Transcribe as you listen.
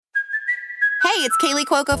Hey, it's Kaylee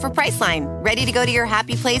Cuoco for Priceline. Ready to go to your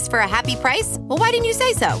happy place for a happy price? Well, why didn't you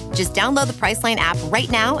say so? Just download the Priceline app right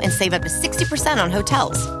now and save up to 60% on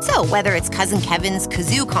hotels. So whether it's Cousin Kevin's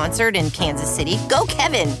Kazoo Concert in Kansas City, go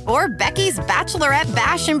Kevin, or Becky's Bachelorette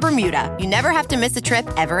Bash in Bermuda, you never have to miss a trip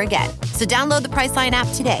ever again. So download the Priceline app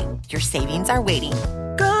today. Your savings are waiting.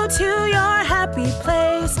 Go to your happy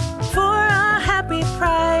place for a happy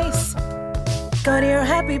price. Go to your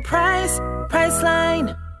happy price,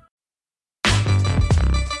 Priceline.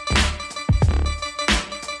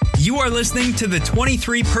 You are listening to the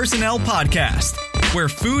 23 Personnel Podcast, where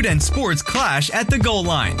food and sports clash at the goal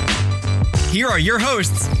line. Here are your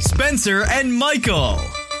hosts, Spencer and Michael. All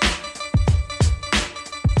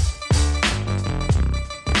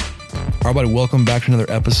right, buddy, welcome back to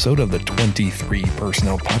another episode of the 23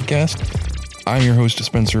 Personnel Podcast. I'm your host,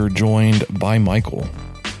 Spencer, joined by Michael.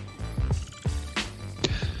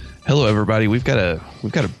 Hello, everybody. We've got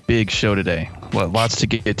a big show today. Lots to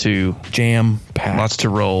get to. Jam-packed. Lots to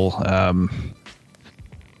roll.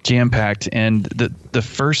 Jam-packed. And the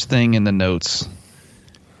first thing in the notes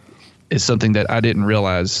is something that I didn't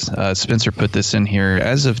realize. Spencer put this in here.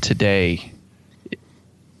 As of today,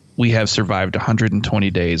 we have survived 120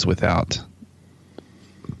 days without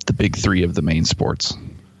the big three of the main sports.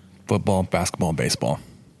 Football, basketball, baseball.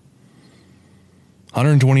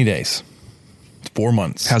 120 days. It's 4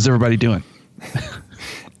 months. How's everybody doing?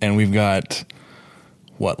 And we've got,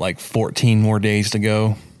 14 more days to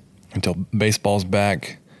go until baseball's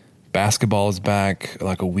back. Basketball is back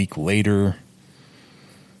like a week later.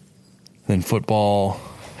 Then football,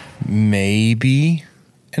 maybe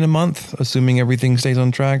in a month, assuming everything stays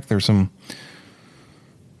on track. There's some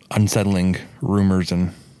unsettling rumors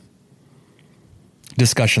and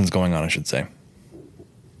discussions going on, I should say.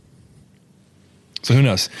 So who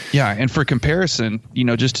knows? Yeah, and for comparison,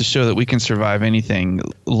 just to show that we can survive anything,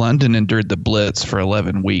 London endured the Blitz for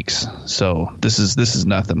 11 weeks. So this is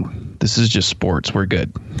nothing. This is just sports. We're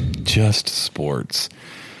good. Just sports.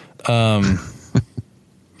 So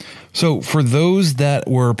for those that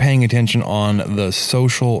were paying attention on the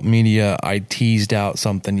social media, I teased out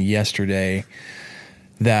something yesterday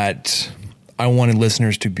that I wanted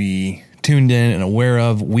listeners to be tuned in and aware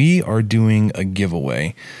of. We are doing a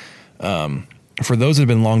giveaway. For those that have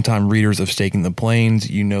been longtime readers of Staking the Plains,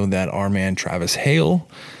 you know that our man Travis Hale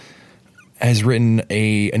has written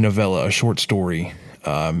a novella, a short story,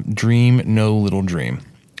 Dream No Little Dream.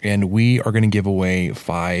 And we are going to give away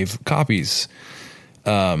 5 copies.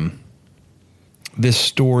 This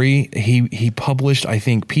story, he published, I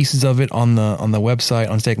think, pieces of it on the website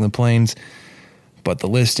on Staking the Plains, but the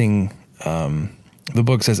listing, the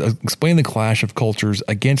book says, explain the clash of cultures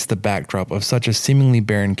against the backdrop of such a seemingly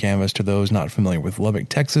barren canvas to those not familiar with Lubbock,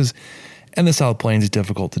 Texas, and the South Plains is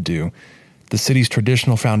difficult to do. The city's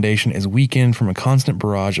traditional foundation is weakened from a constant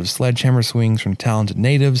barrage of sledgehammer swings from talented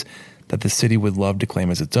natives that the city would love to claim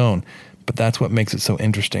as its own. But that's what makes it so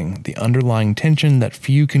interesting. The underlying tension that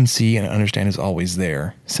few can see and understand is always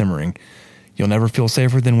there, simmering. You'll never feel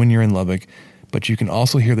safer than when you're in Lubbock, but you can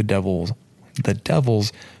also hear the devils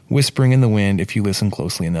whispering in the wind if you listen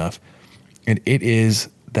closely enough. And it is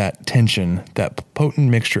that tension, that potent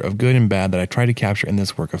mixture of good and bad that I try to capture in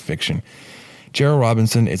this work of fiction. Gerald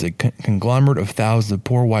Robinson is a conglomerate of thousands of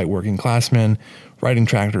poor white working class men riding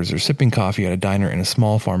tractors or sipping coffee at a diner in a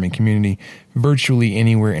small farming community virtually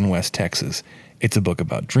anywhere in West Texas. It's a book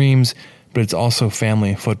about dreams, but it's also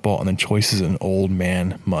family, football, and the choices an old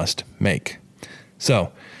man must make.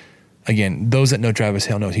 So, again, those that know Travis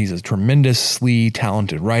Hale know he's a tremendously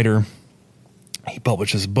talented writer. He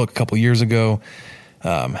published this book a couple years ago,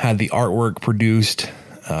 had the artwork produced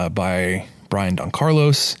by Brian Don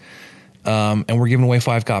Carlos, and we're giving away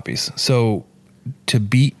 5 copies. So to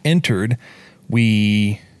be entered,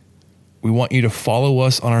 we want you to follow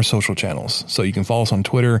us on our social channels. So you can follow us on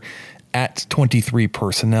Twitter at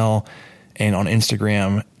 23personnel and on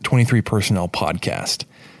Instagram, 23personnel podcast.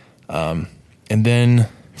 And then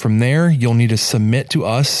from there, you'll need to submit to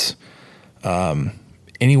us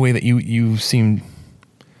any way that you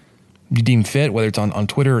deem fit, whether it's on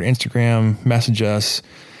Twitter or Instagram, message us,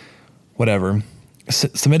 whatever.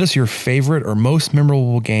 Submit us your favorite or most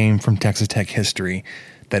memorable game from Texas Tech history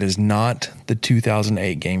that is not the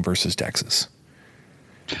 2008 game versus Texas.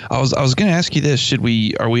 I was going to ask you this: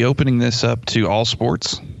 are we opening this up to all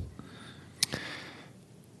sports,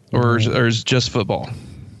 or is just football?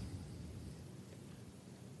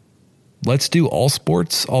 Let's do all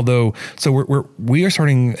sports. Although, so we are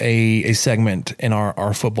starting a segment in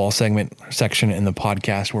our football segment section in the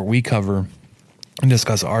podcast where we cover and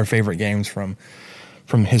discuss our favorite games from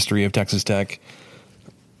history of Texas Tech.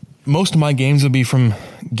 most of my games will be from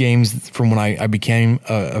games from when I became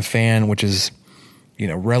a fan, which is,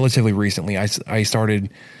 relatively recently. I started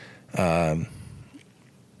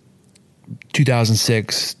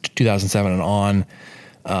 2006, 2007 and on.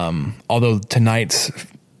 Although tonight's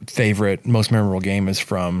favorite, most memorable game is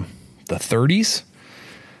from the 30s.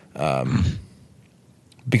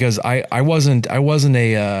 Because I wasn't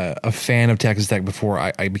a fan of Texas Tech before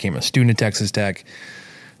I became a student at Texas Tech.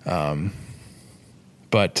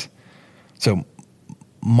 But so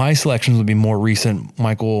my selections would be more recent.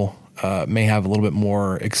 Michael may have a little bit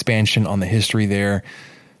more expansion on the history there,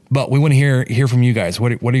 but we want to hear from you guys.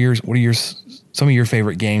 What are some of your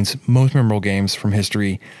favorite games, most memorable games from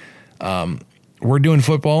history? We're doing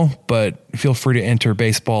football, but feel free to enter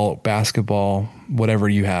baseball, basketball, whatever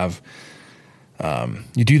you have.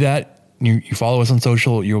 You do that. You follow us on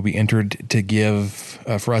social. You will be entered to give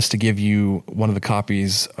for us to give you one of the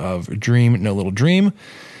copies of Dream No Little Dream.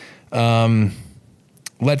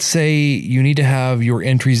 Let's say you need to have your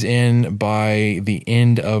entries in by the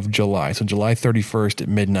end of July. So July 31st at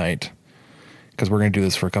midnight, because we're going to do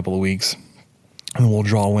this for a couple of weeks. And we'll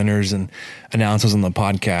draw winners and announce us on the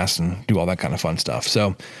podcast and do all that kind of fun stuff.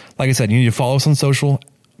 So like I said, you need to follow us on social.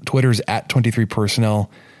 Twitter's at 23personnel,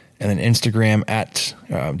 and then Instagram at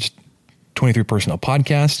just 23personnel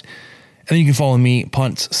podcast. And then you can follow me,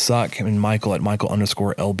 Punts Suck, and Michael at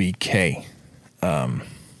Michael_LBK.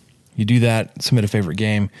 You do that, submit a favorite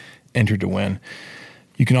game, enter to win.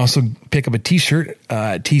 You can also pick up a t-shirt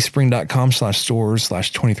at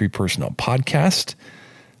teespring.com/stores/23personnel podcast.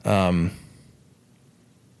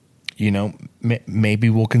 Maybe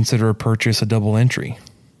we'll consider a purchase a double entry.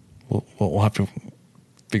 We'll have to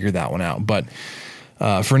figure that one out. But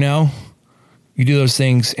for now, you do those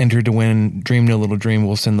things, enter to win, Dream No Little Dream.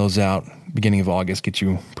 We'll send those out beginning of August, get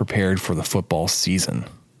you prepared for the football season.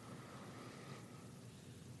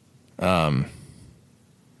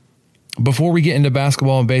 Before we get into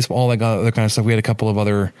basketball and baseball, all that other kind of stuff, we had a couple of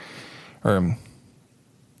a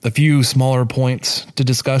few smaller points to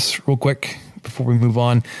discuss real quick before we move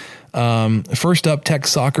on. First up, Tech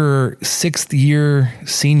soccer 6th-year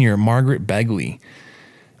senior Margaret Begley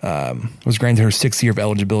was granted her 6th year of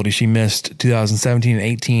eligibility. She missed 2017 and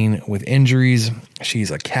 18 with injuries. She's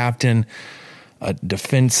a captain, a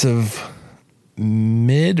defensive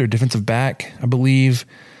mid or defensive back, I believe.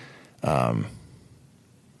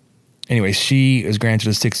 Anyway, she is granted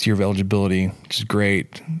a 6th year of eligibility, which is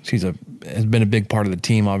great. Has been a big part of the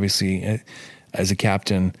team, obviously, as a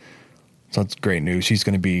captain. So that's great news. She's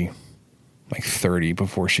going to be like 30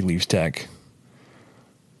 before she leaves Tech.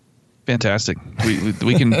 Fantastic.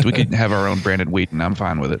 We can have our own Brandon Wheaton. I'm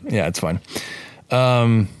fine with it. Yeah, it's fine.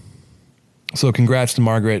 So congrats to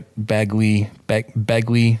Margaret Begley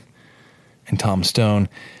and Tom Stone.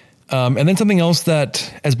 And then something else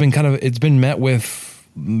that has been it's been met with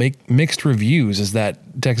mixed reviews is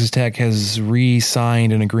that Texas Tech has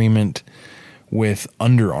re-signed an agreement with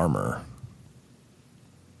Under Armour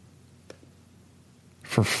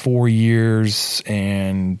for 4 years,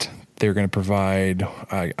 and they're going to provide,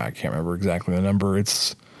 I can't remember exactly the number.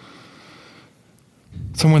 It's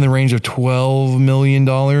somewhere in the range of $12 million,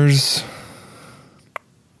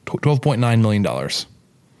 $12.9 million.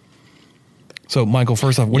 So, Michael,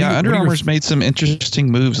 first off, Under Armour's made some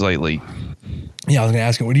interesting moves lately. Yeah, I was going to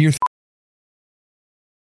ask you, what are your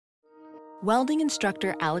Welding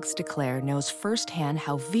instructor Alex DeClaire knows firsthand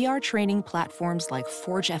how VR training platforms like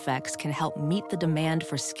ForgeFX can help meet the demand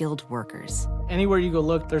for skilled workers. Anywhere you go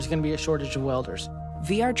look, there's going to be a shortage of welders.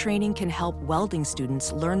 VR training can help welding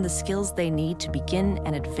students learn the skills they need to begin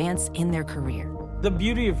and advance in their career. The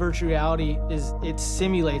beauty of virtual reality is it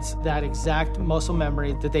simulates that exact muscle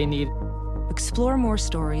memory that they need. Explore more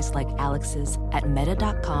stories like Alex's at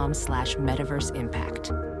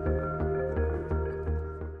meta.com/metaverseimpact.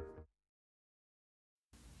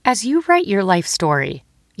 As you write your life story,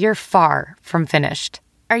 you're far from finished.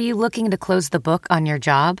 Are you looking to close the book on your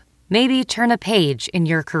job? Maybe turn a page in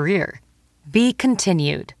your career? Be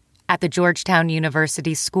continued at the Georgetown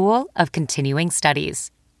University School of Continuing Studies.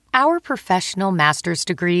 Our professional master's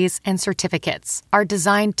degrees and certificates are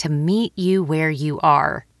designed to meet you where you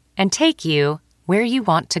are and take you where you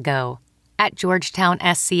want to go. At Georgetown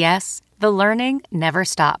SCS, the learning never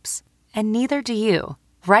stops, and neither do you.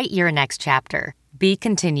 Write your next chapter. Be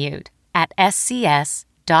continued at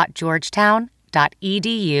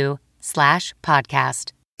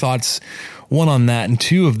scs.georgetown.edu/podcast. thoughts, one on that, and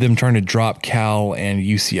two of them trying to drop Cal and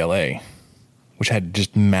UCLA, which had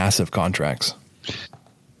just massive contracts?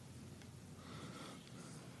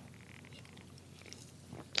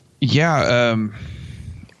 Yeah.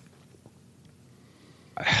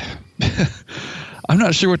 I'm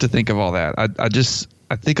not sure what to think of all that.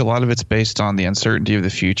 I think a lot of it's based on the uncertainty of the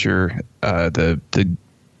future. The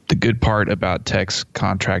good part about Tech's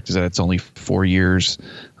contract is that it's only 4 years.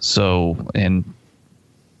 So, and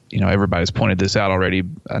everybody's pointed this out already.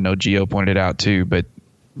 I know Gio pointed out too, but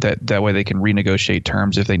that way they can renegotiate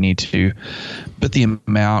terms if they need to. But the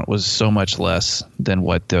amount was so much less than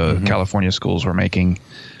what the California schools were making.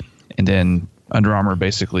 And then Under Armour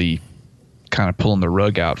basically kind of pulling the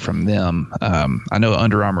rug out from them. I know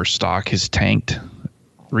Under Armour stock has tanked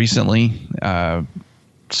recently.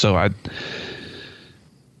 So I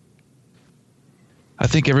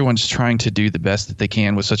think everyone's trying to do the best that they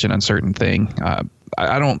can with such an uncertain thing.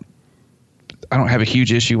 I don't have a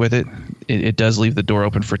huge issue with it. It does leave the door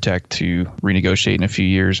open for Tech to renegotiate in a few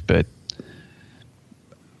years, but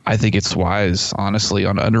I think it's wise, honestly,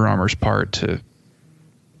 on Under Armour's part to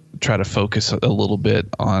try to focus a little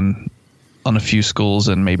bit on a few schools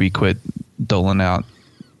and maybe quit doling out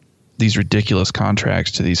these ridiculous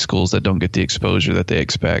contracts to these schools that don't get the exposure that they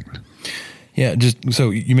expect. Yeah, just so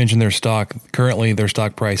you mentioned their stock. Currently, their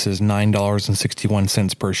stock price is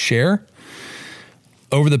 $9.61 per share.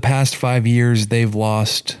 Over the past 5 years, they've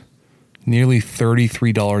lost nearly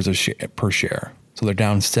 $33 per share. So they're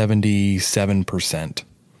down 77%.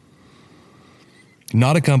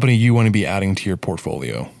 Not a company you want to be adding to your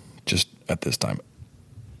portfolio just at this time.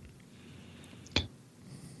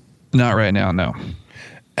 Not right now, no.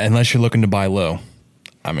 Unless you're looking to buy low.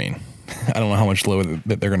 I mean, I don't know how much lower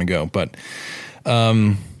that they're going to go, but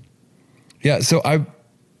yeah. So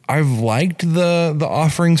I've liked the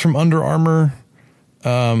offerings from Under Armour.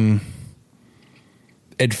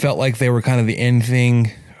 It felt like they were kind of the end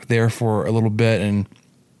thing there for a little bit, and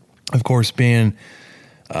of course, being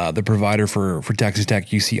the provider for Texas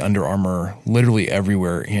Tech, you see Under Armour literally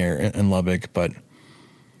everywhere here in Lubbock. But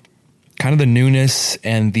kind of the newness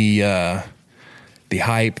and the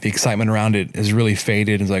hype, the excitement around it has really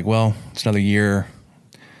faded. It's like, well, it's another year.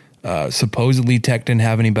 Supposedly Tech didn't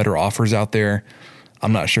have any better offers out there.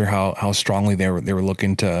 I'm not sure how strongly they were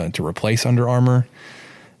looking to replace Under Armour.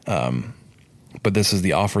 But this is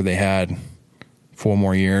the offer they had, 4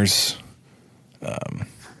 more years.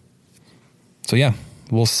 So yeah,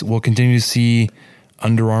 we'll continue to see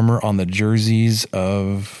Under Armour on the jerseys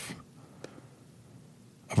of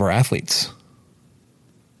our athletes.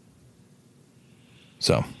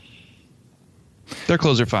 So their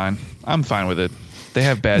clothes are fine. I'm fine with it. They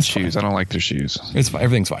have bad shoes. I don't like their shoes. It's fine.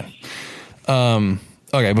 Everything's fine.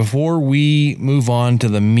 Okay, before we move on to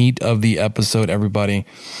the meat of the episode, everybody,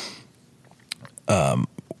 want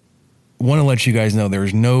to let you guys know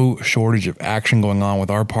there's no shortage of action going on with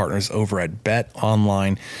our partners over at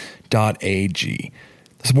betonline.ag.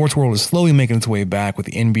 The sports world is slowly making its way back, with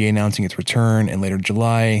the NBA announcing its return in later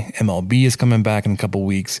July. MLB is coming back in a couple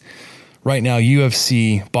weeks. Right now,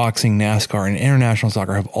 UFC, boxing, NASCAR, and international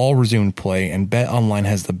soccer have all resumed play, and BetOnline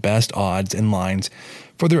has the best odds and lines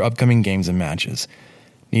for their upcoming games and matches.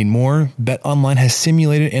 Need more? BetOnline has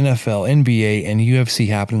simulated NFL, NBA, and UFC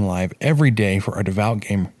happening live every day for our devout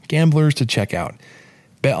gamblers to check out.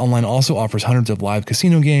 BetOnline also offers hundreds of live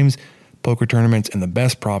casino games, poker tournaments, and the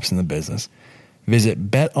best props in the business. Visit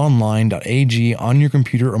betonline.ag on your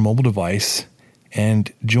computer or mobile device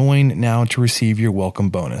and join now to receive your welcome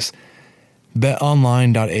bonus.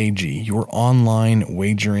 BetOnline.ag, your online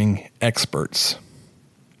wagering experts.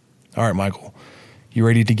 All right, Michael, you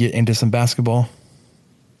ready to get into some basketball?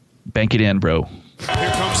 Bank it in, bro.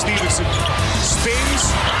 Here comes Stevenson. Spins.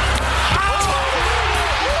 Oh!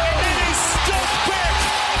 And it is stuck back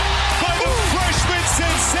by the freshman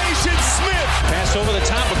sensation Smith. Pass over the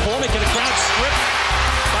top. McCormick in the crowd, stripped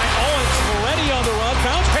by Owens. Moretti on the run.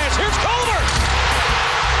 Bounce pass. Here's Culver.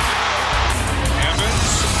 Evans.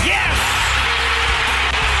 Yes!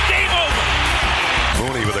 Game over.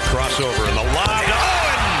 Mooney with a crossover and the lob to Owens.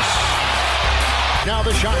 Now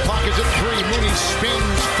the shot clock is at 3. Mooney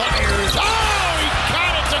spins, fires. Oh, he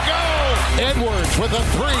got it to go. Edwards with a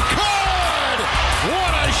 3. Good!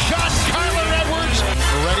 What a shot, Kyler Edwards.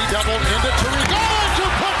 Moretti doubled into Tariq. Owens who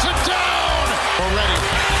puts it down. Moretti.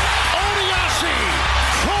 Odiasi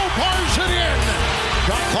crowbars it in.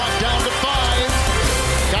 Shot clock down to 5.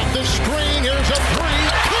 Got the screen. Here's a 3.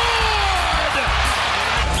 Good!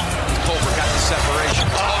 Culver got the separation.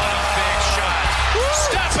 Oh, big shot.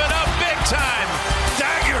 Stepping up big time.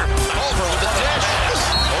 Dagger. Culver with the dish.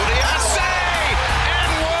 Odiasi.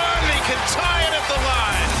 And one. He can tie it at the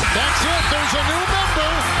line. That's it. There's a new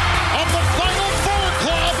member of the Final Four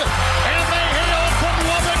Club, and they hail from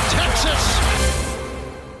Lubbock, Texas.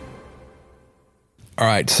 All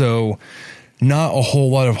right, so not a whole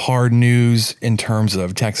lot of hard news in terms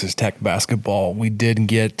of Texas Tech basketball. We did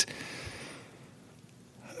get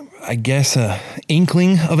I guess, a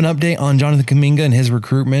inkling of an update on Jonathan Kuminga and his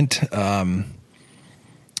recruitment.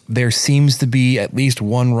 There seems to be at least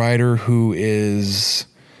one writer who is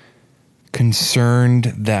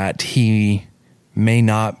concerned that he may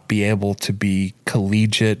not be able to be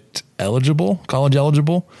college eligible.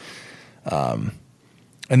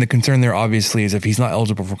 And the concern there obviously is if he's not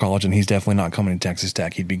eligible for college, and he's definitely not coming to Texas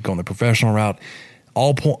Tech, he'd be going the professional route.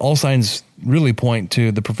 All signs really point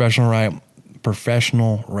to the professional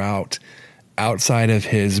route outside of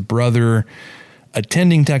his brother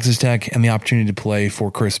attending Texas Tech and the opportunity to play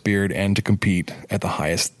for Chris Beard and to compete at the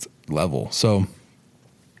highest level. So,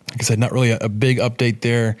 like I said, not really a big update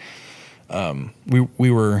there.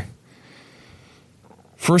 We were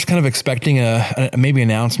first kind of expecting a maybe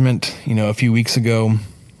announcement, a few weeks ago,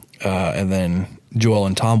 and then Joel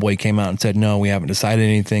and Tomboy came out and said, no, we haven't decided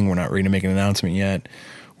anything. We're not ready to make an announcement yet.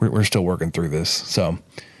 We're still working through this. So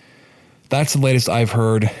that's the latest I've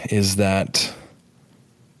heard, is that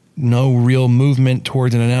no real movement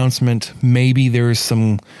towards an announcement. Maybe there's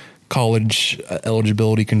some college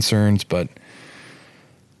eligibility concerns, but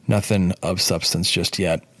nothing of substance just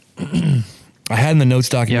yet. I had in the notes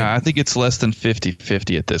document. Yeah, I think it's less than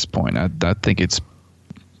 50-50 at this point. I think it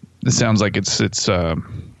sounds like it's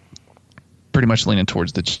pretty much leaning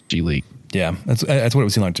towards the G League. Yeah, that's what it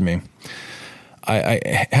would seem like to me.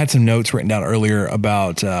 I had some notes written down earlier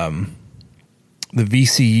about the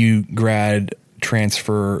VCU grad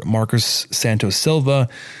transfer Marcos Santos Silva,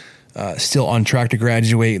 still on track to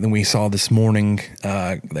graduate. Then we saw this morning,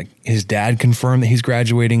 like his dad confirmed that he's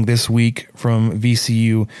graduating this week from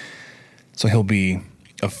VCU. So he'll be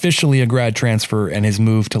officially a grad transfer, and his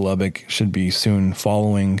move to Lubbock should be soon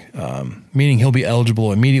following, meaning he'll be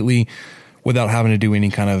eligible immediately without having to do any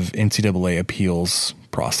kind of NCAA appeals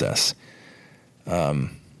process.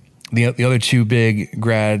 The other two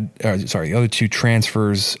the other two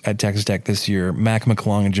transfers at Texas Tech this year, Mac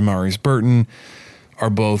McClung and Jamarius Burton, are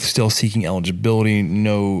both still seeking eligibility.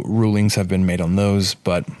 No rulings have been made on those,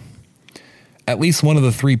 but at least one of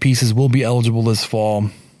the three pieces will be eligible this fall,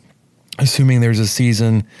 assuming there's a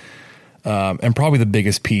season, and probably the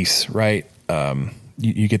biggest piece, right?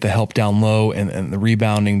 You get the help down low and the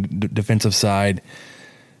rebounding defensive side,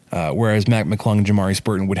 whereas Mac McClung and Jamarius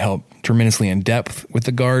Burton would help tremendously in depth with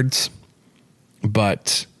the guards.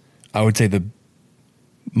 But I would say the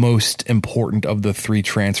most important of the three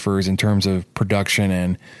transfers in terms of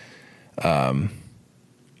production and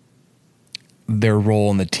their role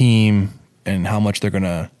in the team and how much they're going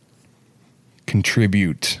to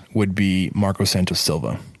contribute would be Marcos Santos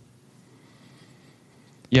Silva.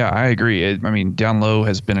 Yeah, I agree. Down low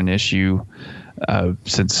has been an issue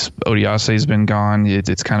since Odiase has been gone.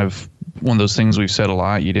 It's kind of one of those things we've said a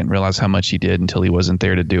lot. You didn't realize how much he did until he wasn't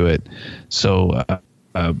there to do it. So,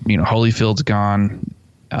 Holyfield's gone.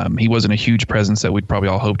 He wasn't a huge presence that we'd probably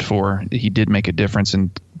all hoped for. He did make a difference in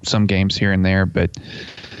some games here and there, but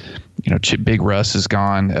Big Russ is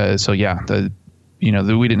gone. We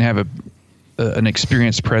didn't have an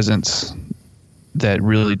experienced presence that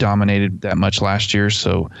really dominated that much last year.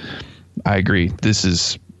 So I agree. This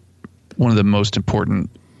is one of the most important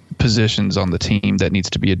positions on the team that needs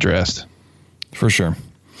to be addressed. For sure.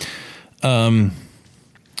 For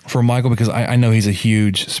Michael, because I know he's a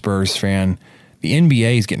huge Spurs fan, the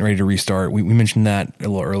NBA is getting ready to restart. We mentioned that a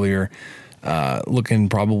little earlier. Looking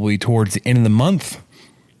probably towards the end of the month.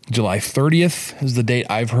 July 30th is the date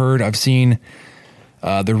I've heard. I've seen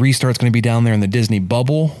the restart's going to be down there in the Disney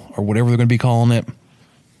bubble, or whatever they're going to be calling it.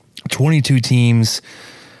 22 teams,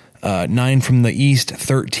 9 from the East,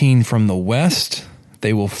 13 from the West.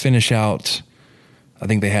 They will finish out, I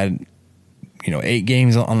think they had, 8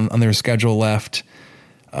 games on their schedule left.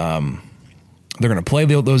 They're going to play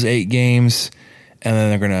those 8 games, and then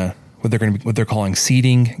they're going to what they're calling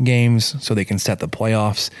seeding games, so they can set the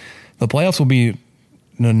playoffs. The playoffs will be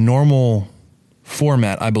in a normal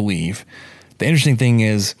format, I believe. The interesting thing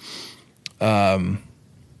is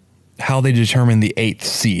how they determine the 8th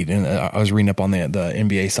seed. And I was reading up on the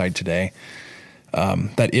NBA site today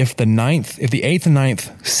that if the 8th and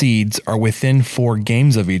 9th seeds are within 4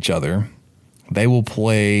 games of each other, they will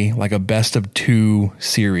play like a best of 2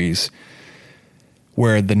 series,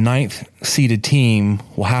 where the 9th seeded team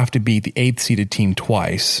will have to beat the 8th seeded team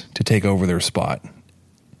twice to take over their spot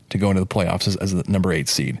to go into the playoffs as the number 8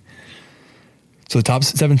 seed. So the top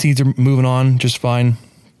 7 seeds are moving on just fine.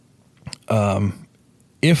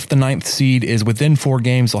 If the 9th seed is within 4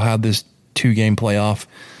 games, they'll have this 2-game playoff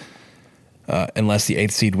unless the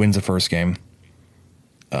 8th seed wins the first game.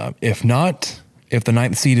 If not, if the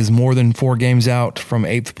 9th seed is more than 4 games out from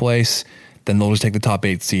 8th place, then they'll just take the top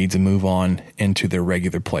 8 seeds and move on into their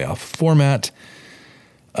regular playoff format.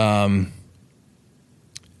 Assuming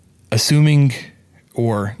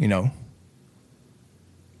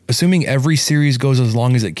every series goes as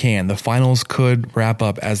long as it can, the finals could wrap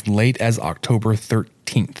up as late as October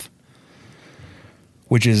 13th,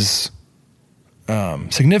 which is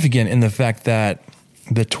significant in the fact that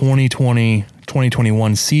the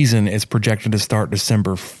 2020-2021 season is projected to start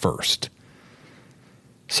December 1st.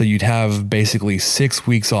 So you'd have basically 6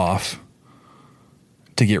 weeks off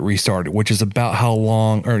to get restarted, which is about how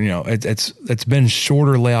long, or it's been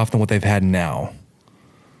shorter layoff than what they've had now.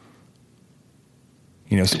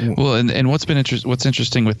 Well, and what's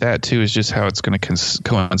interesting with that too is just how it's going to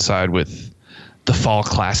coincide with the fall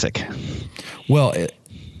classic. Well,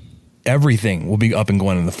 everything will be up and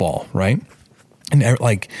going in the fall, right? And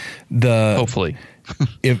hopefully,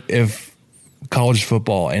 if college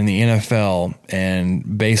football and the NFL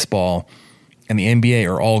and baseball and the NBA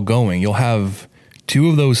are all going, you'll have two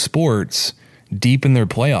of those sports deep in their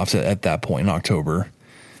playoffs at that point in October.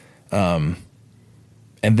 And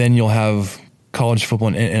then you'll have college football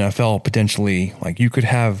and NFL potentially, like you could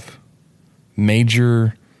have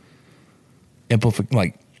major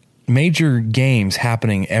games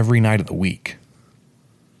happening every night of the week.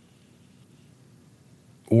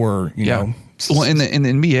 Or, well, in the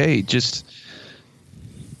NBA, just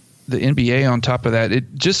the NBA on top of that,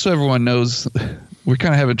 just so everyone knows, we're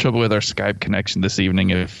kind of having trouble with our Skype connection this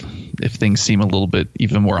evening if things seem a little bit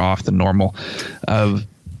even more off than normal.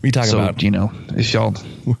 We talk about, if y'all,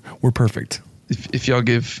 we're perfect. If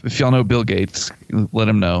y'all know Bill Gates, let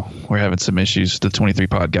him know we're having some issues. The 23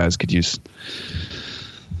 Pod guys could use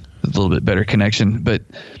a little bit better connection, but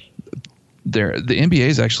the NBA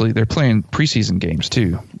is actually, they're playing preseason games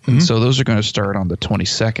too. Mm-hmm. So those are going to start on the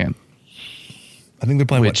 22nd. I think they're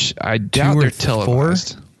playing, which I doubt they're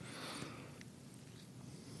televised.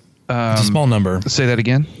 It's a small number. Say that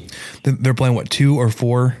again. They're playing 2 or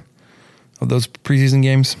 4 of those preseason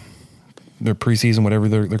games. They're preseason, whatever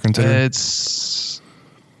they're considered.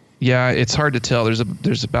 It's hard to tell.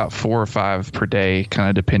 There's about 4 or 5 per day, kind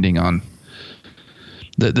of depending on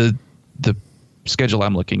the schedule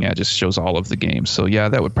I'm looking at. Just shows all of the games. So yeah,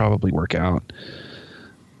 that would probably work out.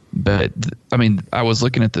 But I mean, I was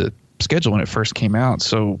looking at the schedule when it first came out.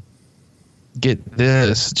 So get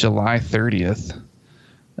this, July 30th.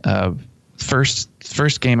 First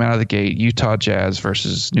game out of the gate, Utah Jazz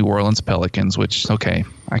versus New Orleans Pelicans, which, okay,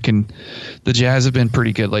 the Jazz have been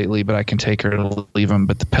pretty good lately, but I can take her or leave them.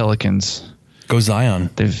 But the Pelicans, go Zion.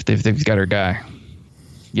 They've got her guy.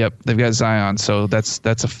 Yep, they've got Zion. So that's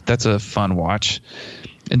a fun watch.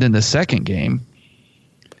 And then the second game,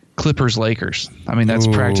 Clippers Lakers. I mean, that's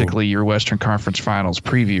practically your Western Conference Finals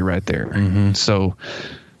preview right there. Mm-hmm. So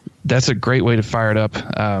that's a great way to fire it up.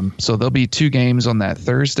 So there'll be 2 games on that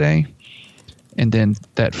Thursday, and then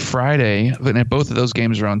that Friday. But both of those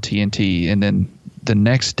games are on TNT, and then the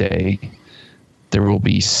next day there will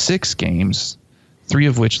be 6 games, 3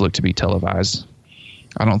 of which look to be televised.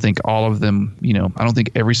 I don't think all of them. I don't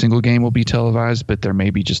think every single game will be televised, but there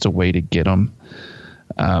may be just a way to get them.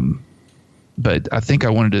 But I think I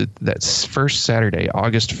wanted to. That first Saturday,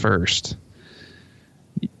 August 1st.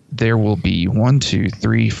 There will be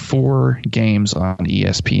 4 games on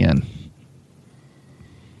ESPN.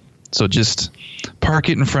 So just park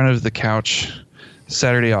it in front of the couch.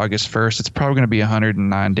 Saturday, August 1st. It's probably going to be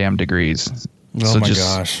 109 damn degrees. Oh so my just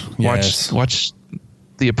gosh! Yes. Watch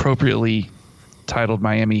the appropriately titled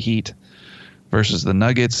Miami Heat versus the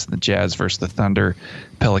Nuggets, the Jazz versus the Thunder,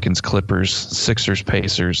 Pelicans Clippers, Sixers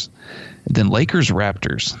Pacers, and then Lakers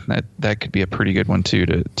Raptors. That could be a pretty good one too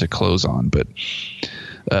to close on, but.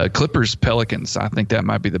 Clippers Pelicans. I think that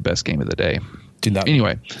might be the best game of the day. Dude,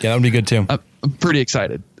 anyway, that would be good too. I'm pretty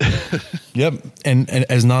excited. Yep, and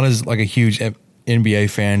as not as like a huge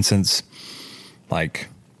NBA fan since like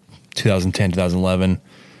 2010, 2011.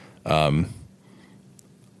 A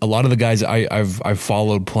lot of the guys I've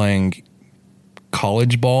followed playing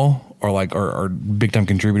college ball are big time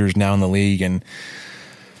contributors now in the league, and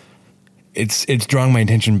it's drawing my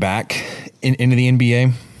attention back into the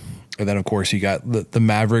NBA. And then, of course, you got the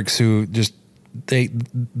Mavericks, who just they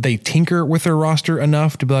tinker with their roster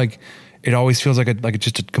enough to be like, it always feels like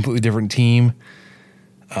just a completely different team,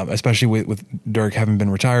 especially with Dirk having been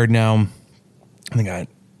retired now. And they got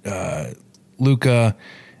Luka,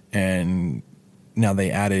 and now they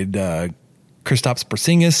added Kristaps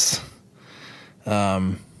Porzingis,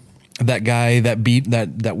 that guy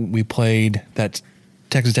that we played, that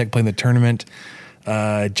Texas Tech played in the tournament.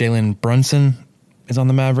 Jalen Brunson is on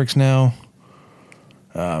the Mavericks now.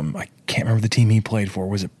 I can't remember the team he played for.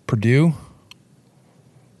 Was it Purdue?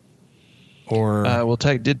 Or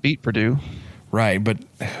Tech did beat Purdue, right? But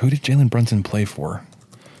who did Jalen Brunson play for?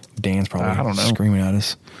 Dan's probably I don't know. Screaming at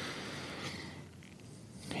us.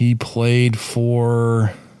 He played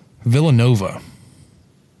for Villanova.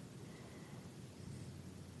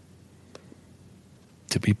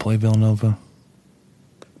 Did we play Villanova?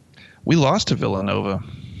 We lost to Villanova.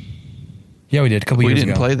 Yeah, we did a couple years ago. We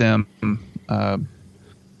didn't play them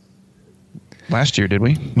last year, did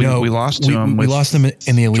we? No, we lost to them. We lost them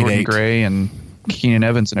in the Elite Jordan Eight. Gray and Keenan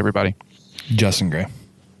Evans and everybody. Justin Gray.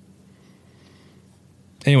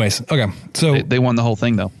 Anyways, okay. So they won the whole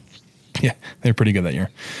thing, though. Yeah, they're pretty good that year.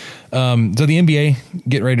 So the NBA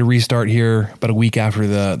getting ready to restart here about a week after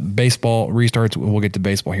the baseball restarts. We'll get to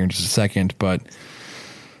baseball here in just a second, but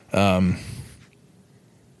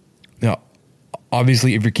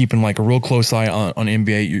obviously, if you're keeping like a real close eye on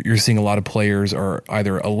NBA, you're seeing a lot of players are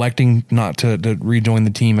either electing not to rejoin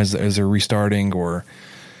the team as they're restarting, or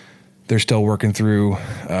they're still working through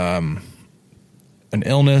an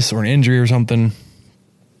illness or an injury or something.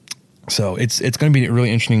 So it's going to be a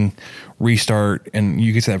really interesting restart, and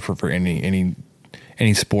you could say that for any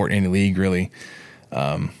sport, any league, really.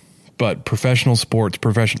 But professional sports,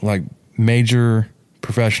 like major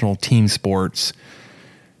professional team sports,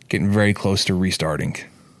 getting very close to restarting.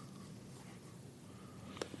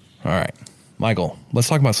 All right, Michael, let's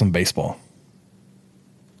talk about some baseball.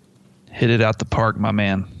 Hit it out the park, my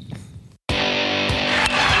man.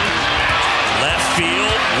 Left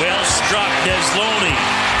field, well struck. Desloney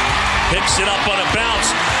picks it up on a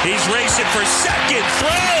bounce. He's racing for second.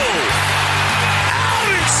 Throw!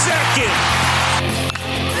 Out in second!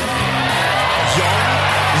 Young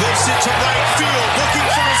lifts it to right field, looking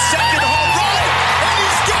for a second home run, and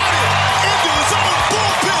he's got it into his own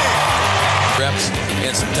bullpen. Reps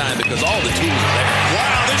and some time because all the tools are there.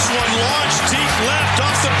 Wow, this one launched deep left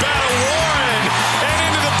off the bat of Warren and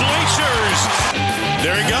into the bleachers.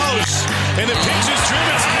 There he goes, and the pitch is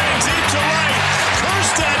driven deep to right.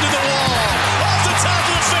 Kjerstad to the wall, off the top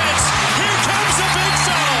of the fence. Here comes the big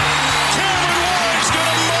fella. Cameron Warren's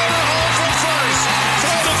going to motor home from first.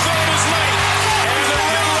 Throw to third is late, and the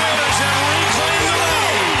Red Raiders have reclaimed the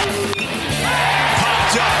lead.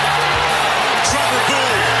 Popped up. Trevor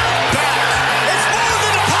Boone back. It's more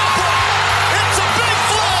than a pop-up. It's a big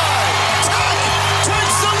fly. Tuck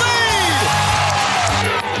takes the lead.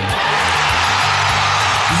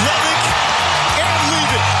 Levick and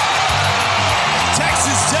leave it.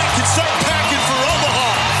 Texas Tech can start packing for Omaha.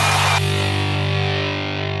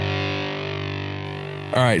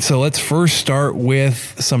 All right, so let's first start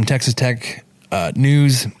with some Texas Tech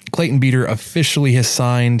news. Clayton Beeter officially has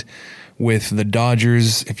signed with the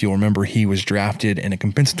Dodgers. If you'll remember, he was drafted in a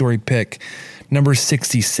compensatory pick, number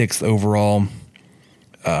 66th overall.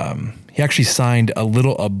 He actually signed a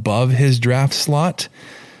little above his draft slot.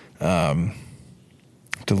 To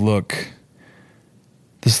look,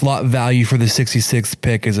 the slot value for the 66th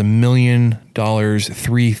pick is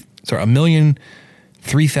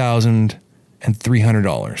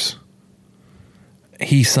 $1,003,300.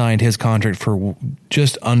 He signed his contract for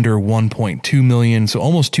just under $1.2 million, so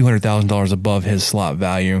almost $200,000 above his slot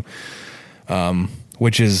value,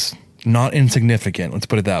 which is not insignificant. Let's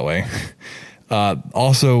put it that way.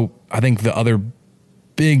 Also, I think the other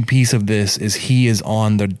big piece of this is he is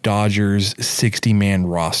on the Dodgers 60-man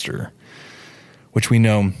roster, which we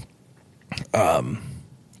know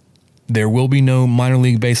there will be no minor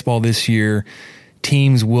league baseball this year.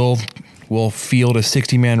 Teams will field a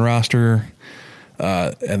 60-man roster,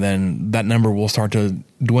 and then that number will start to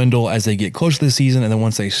dwindle as they get close to the season, and then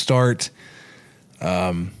once they start.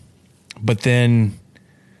 But then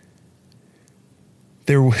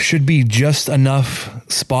there should be just enough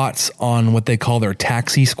spots on what they call their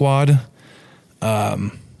taxi squad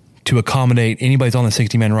to accommodate anybody's on the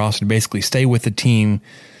 60-man roster to basically stay with the team,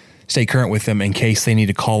 stay current with them in case they need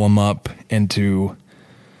to call them up into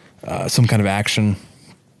some kind of action,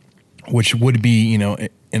 which would be, in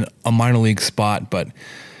a minor league spot. But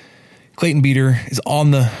Clayton Beeter is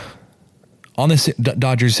on the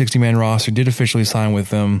Dodgers 60-man roster, did officially sign with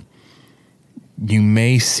them. You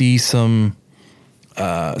may see some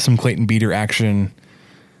Clayton Beeter action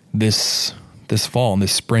this fall in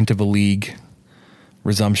this sprint of a league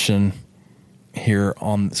resumption here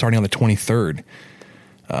starting on the 23rd,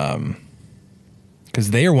 because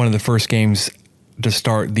they are one of the first games to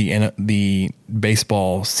start the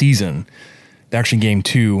baseball season. Actually, game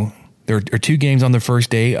 2. There are 2 games on the first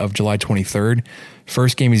day of July 23rd.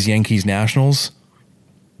 First game is Yankees Nationals.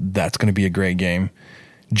 That's going to be a great game.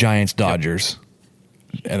 Giants Dodgers.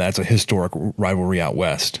 And that's a historic rivalry out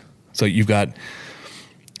west. So you've got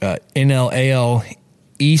NL-AL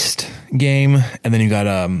East game, and then you got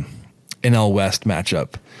NL West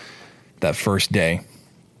matchup that first day.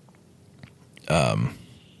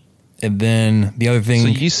 And then the other thing. So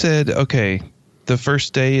you said, okay, the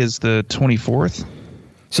first day is the 24th?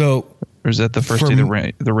 So, or is that the first day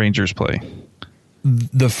the Rangers play?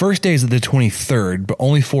 The first day is the 23rd, but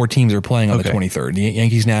only 4 teams are playing on the 23rd. The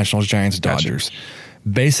Yankees, Nationals, Giants, Dodgers. Gotcha.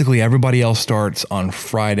 Basically, everybody else starts on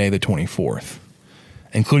Friday the 24th,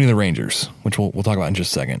 including the Rangers, which we'll talk about in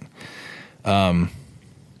just a second.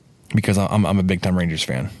 Because I'm a big time Rangers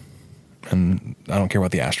fan, and I don't care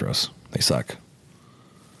about the Astros. They suck.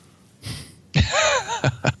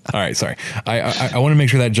 All right, sorry. I want to make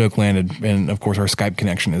sure that joke landed, and of course our Skype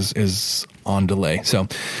connection is on delay. So,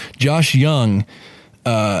 Josh Young,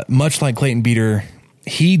 much like Clayton Beeter,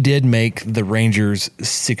 he did make the Rangers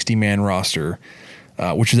 60-man roster,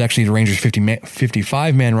 which is actually the Rangers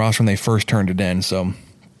 55-man roster when they first turned it in. So,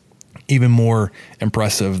 even more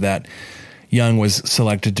impressive that Young was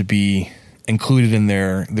selected to be included in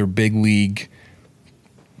their big league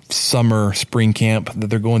spring camp that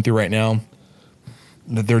they're going through right now.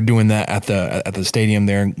 That they're doing that at the stadium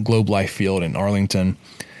there, Globe Life Field in Arlington.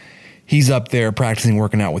 He's up there practicing,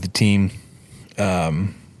 working out with the team.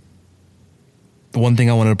 The one thing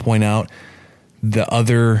I wanted to point out, the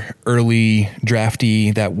other early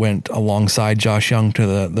draftee that went alongside Josh Young to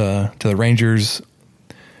the Rangers,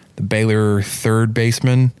 the Baylor third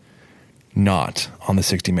baseman, not on the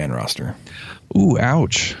 60-man roster. Ooh,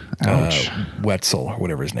 ouch. Wetzel, or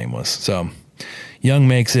whatever his name was. So Young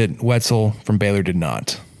makes it. Wetzel from Baylor did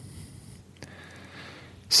not.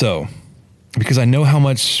 So, because I know how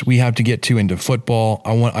much we have to get to into football,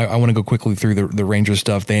 I want to go quickly through the Rangers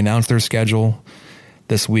stuff. They announced their schedule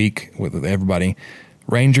this week with everybody.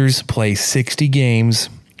 Rangers play 60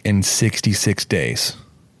 games in 66 days.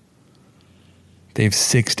 They have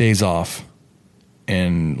 6 days off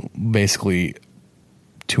and basically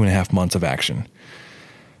 2.5 months of action.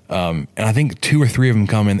 And I think 2 or 3 of them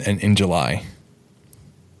come in July.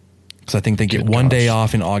 So I think they get one day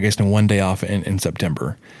off in August and one day off in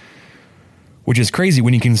September, which is crazy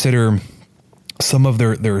when you consider some of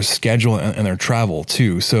their schedule and their travel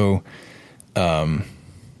too. So, in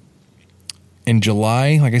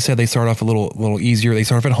July, like I said, they start off a little easier. They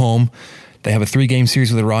start off at home. They have a 3-game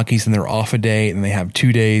series with the Rockies, and they're off a day, and they have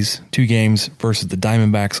 2 games versus the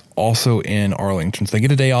Diamondbacks, also in Arlington. So they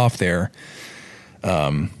get a day off there,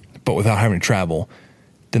 but without having to travel.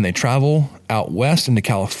 Then they travel out west into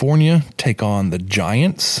California, take on the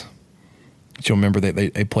Giants. You'll remember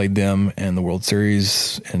they played them in the World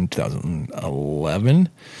Series in 2011.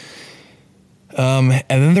 And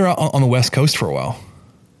then they're out on the West Coast for a while.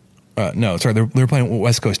 They're playing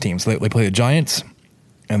West Coast teams. They play the Giants,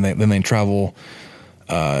 and then they travel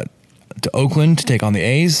to Oakland to take on the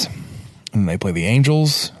A's, and they play the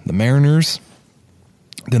Angels, the Mariners.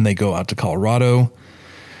 Then they go out to Colorado.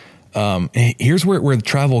 Here's where the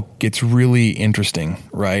travel gets really interesting,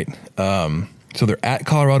 right? So they're at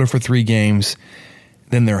Colorado for 3 games.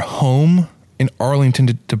 Then they're home in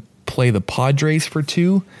Arlington to play the Padres for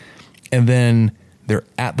 2. And then they're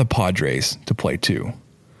at the Padres to play 2.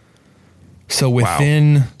 So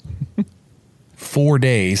within 4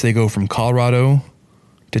 days, they go from Colorado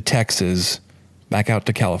to Texas, back out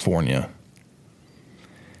to California.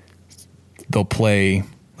 They'll play,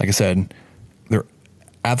 like I said, they're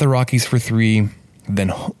at the Rockies for 3, then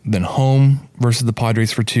home versus the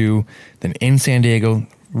Padres for 2, then in San Diego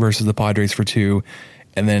versus the Padres for 2,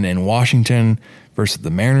 and then in Washington versus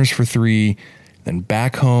the Mariners for 3, then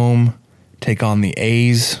back home, take on the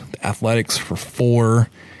A's, the Athletics for 4,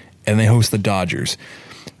 and they host the Dodgers.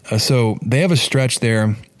 So they have a stretch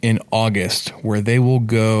there in August where they will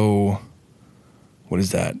go,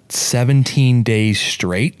 17 days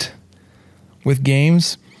straight with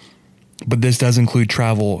games. But this does include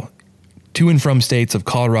travel to and from states of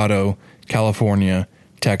Colorado, California,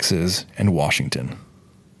 Texas, and Washington.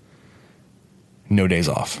 No days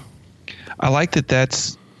off. I like that.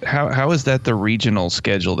 That's how is that the regional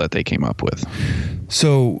schedule that they came up with?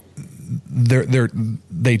 So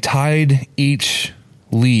they tied each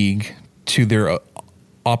league to their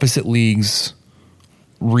opposite league's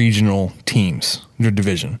regional teams, their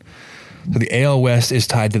division. So the AL West is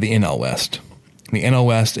tied to the NL West. The NL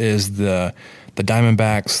West is the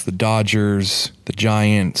Diamondbacks, the Dodgers, the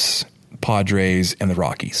Giants, Padres, and the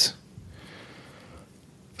Rockies.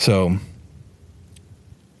 So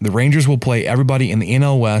the Rangers will play everybody in the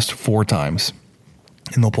NL West 4 times,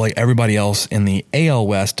 and they'll play everybody else in the AL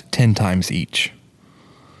West 10 times each.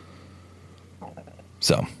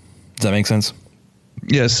 So, does that make sense?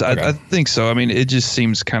 Yes, okay. I think so. I mean, it just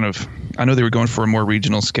seems kind of, I know they were going for a more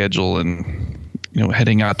regional schedule, and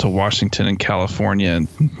heading out to Washington and California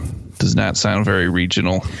does not sound very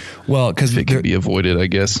regional. Well, because it can be avoided, I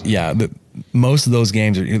guess. Yeah, most of those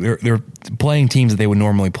games they're playing teams that they would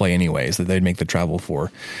normally play anyways, that they'd make the travel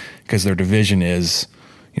for, because their division is,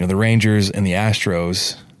 the Rangers and the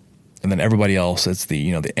Astros, and then everybody else. It's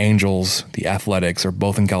the the Angels, the Athletics are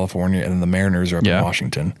both in California, and then the Mariners are up in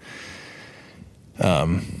Washington.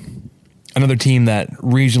 Another team that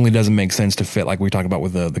regionally doesn't make sense to fit, like we talked about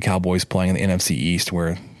with the Cowboys playing in the NFC East,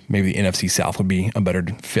 where maybe the NFC South would be a better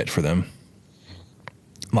fit for them.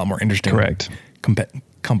 A lot more interesting. Correct.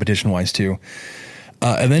 Competition-wise, too.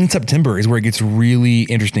 And then September is where it gets really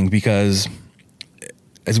interesting because,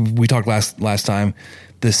 as we talked last time,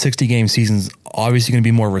 the 60-game season's obviously going to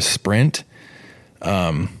be more of a sprint.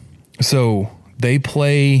 So they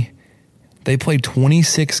play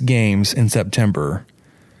 26 games in September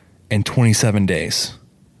in 27 days.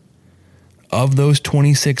 Of those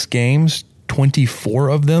 26 games, 24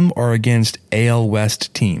 of them are against AL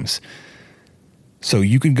West teams. So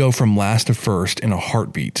you could go from last to first in a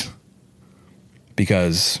heartbeat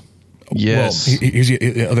because, yes. Well, here's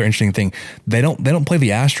the other interesting thing. They don't play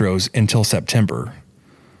the Astros until September.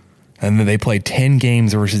 And then they play 10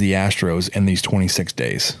 games versus the Astros in these 26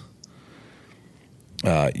 days.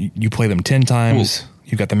 You play them 10 times. Ooh.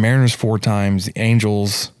 You've got the Mariners 4 times, the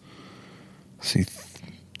Angels, 7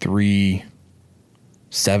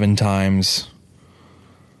 times.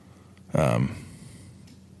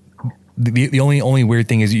 The only weird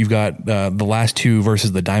thing is you've got the last 2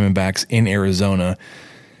 versus the Diamondbacks in Arizona,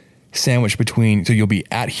 sandwiched between. So you'll be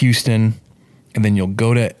at Houston, and then you'll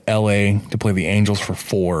go to LA to play the Angels for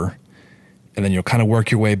 4, and then you'll kind of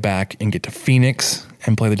work your way back and get to Phoenix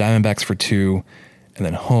and play the Diamondbacks for 2, and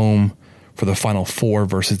then home for the final 4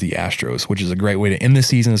 versus the Astros, which is a great way to end the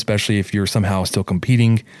season, especially if you're somehow still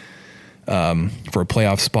competing for a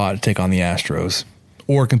playoff spot to take on the Astros,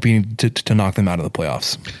 or competing to knock them out of the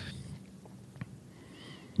playoffs.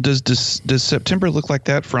 Does September look like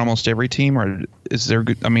that for almost every team, or is there?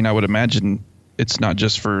 I mean, I would imagine it's not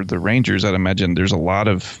just for the Rangers. I'd imagine there's a lot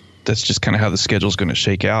of. That's just kind of how the schedule is going to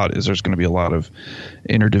shake out. Is there's going to be a lot of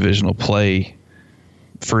interdivisional play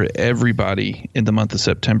for everybody in the month of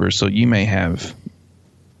September. So you may have,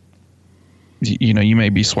 you may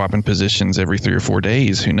be swapping positions every 3 or 4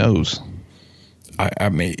 days. Who knows? I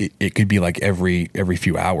mean, it could be like every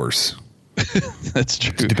few hours. That's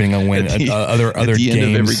true. Depending on when other at the games.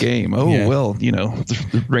 End of every game. Oh, yeah. Well,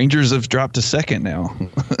 the Rangers have dropped to second now.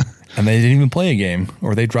 And they didn't even play a game,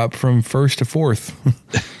 or they dropped from first to fourth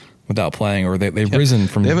without playing, or they've risen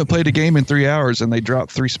from. They haven't played a game in 3 hours, and they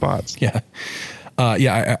dropped 3 spots. Yeah.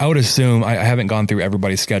 I would assume, I haven't gone through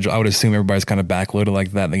everybody's schedule. I would assume everybody's kind of backloaded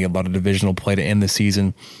like that. They get a lot of divisional play to end the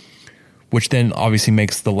season, which then obviously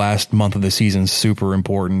makes the last month of the season super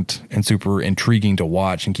important and super intriguing to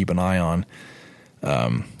watch and keep an eye on,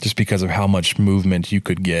 just because of how much movement you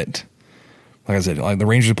could get. Like I said, the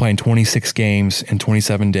Rangers are playing 26 games in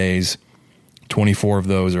 27 days. 24 of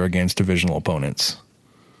those are against divisional opponents.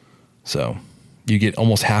 So you get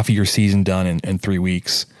almost half of your season done in 3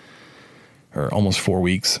 weeks, or almost 4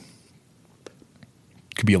 weeks.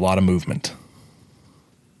 Could be a lot of movement.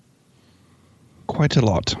 Quite a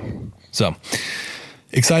lot. So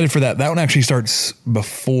excited for that. That one actually starts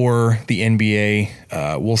before the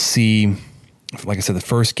NBA. We'll see. Like I said, the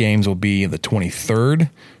first games will be the 23rd.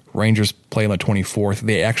 Rangers play on the 24th.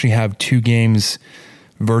 They actually have 2 games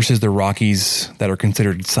versus the Rockies that are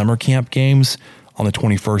considered summer camp games on the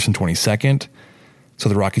 21st and 22nd. So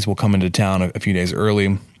the Rockies will come into town a few days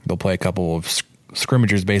early. They'll play a couple of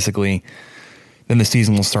scrimmages, basically. Then the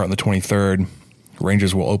season will start on the 23rd.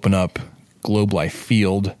 Rangers will open up Globe Life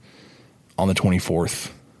Field on the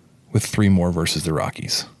 24th with 3 more versus the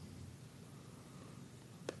Rockies.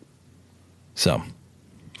 So,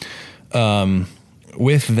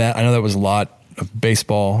 with that, I know that was a lot of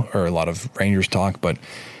baseball or a lot of Rangers talk, but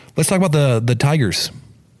let's talk about the Tigers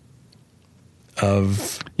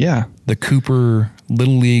of the Cooper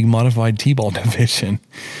Little League Modified T-Ball division.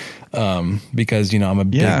 Because, I'm a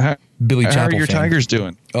big Billy Chapel fan. How are your Tigers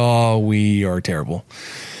doing? Oh, we are terrible.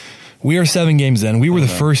 We are 7 games in. We were the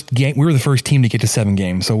first game. We were the first team to get to 7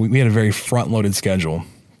 games, so we had a very front-loaded schedule.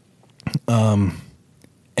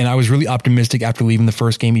 And I was really optimistic after leaving the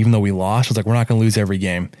first game, even though we lost. I was like, we're not going to lose every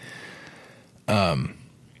game.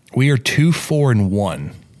 We are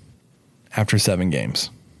 2-4-1 after 7 games.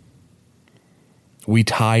 We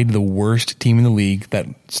tied the worst team in the league that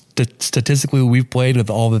statistically we've played with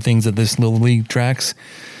all the things that this little league tracks.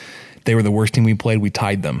 They were the worst team we played. We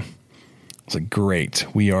tied them. I was like, great.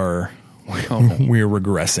 We are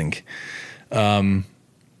regressing.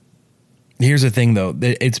 Here's the thing, though.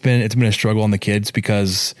 It's been a struggle on the kids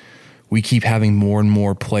because we keep having more and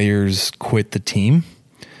more players quit the team.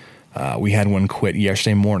 We had one quit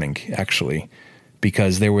yesterday morning, actually,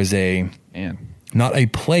 because there was not a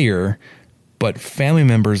player, but family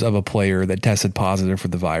members of a player that tested positive for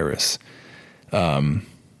the virus. And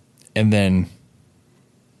then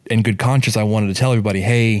in good conscience, I wanted to tell everybody,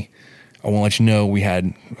 hey, I want to let you know we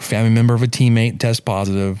had a family member of a teammate test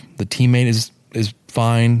positive. The teammate is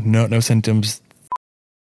fine. No symptoms.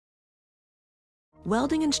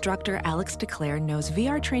 Welding instructor Alex DeClaire knows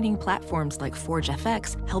VR training platforms like Forge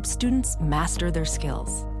FX help students master their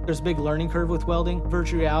skills. There's a big learning curve with welding.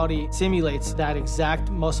 Virtual reality simulates that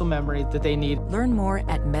exact muscle memory that they need. Learn more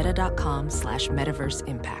at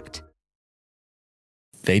meta.com/metaverseimpact.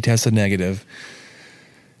 They tested negative.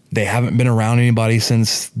 They haven't been around anybody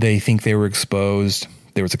since they think they were exposed.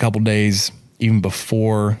 There was a couple days even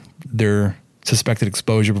before their suspected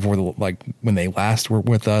exposure, before when they last were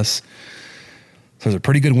with us. So there's a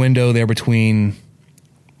pretty good window there between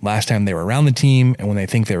last time they were around the team and when they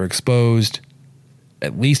think they were exposed.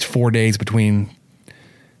 At least 4 days between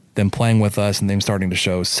them playing with us and them starting to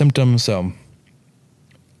show symptoms. So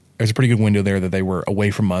there's a pretty good window there that they were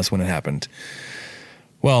away from us when it happened.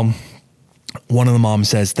 Well, one of the moms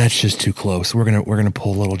says, that's just too close. We're gonna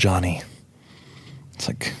pull little Johnny. It's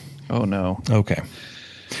like, oh no. Okay.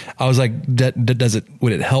 I was like,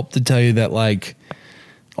 would it help to tell you that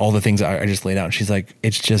all the things I just laid out? And she's like,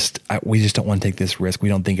 it's just, we just don't want to take this risk. We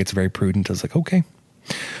don't think it's very prudent. I was like, okay,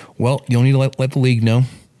 well, you'll need to let the league know.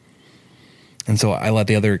 And so I let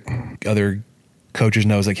the other coaches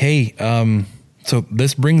know. I was like, hey, so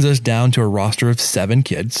this brings us down to a roster of 7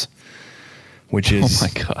 kids, which is, oh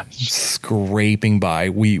my gosh, scraping by.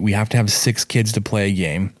 We have to have 6 kids to play a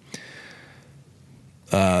game.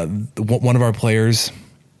 One of our players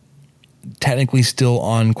technically still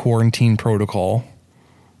on quarantine protocol.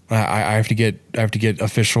 I have to get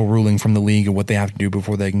official ruling from the league of what they have to do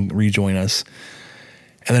before they can rejoin us.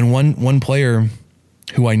 And then one player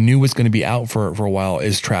who I knew was going to be out for a while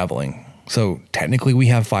is traveling. So technically we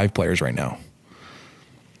have 5 players right now.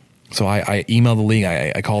 So I emailed the league.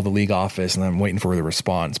 I called the league office and I'm waiting for the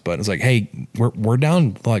response. But it's like, hey, we're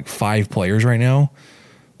down 5 players right now.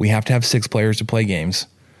 We have to have 6 players to play games.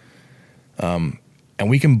 And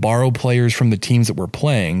we can borrow players from the teams that we're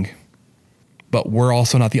playing, but we're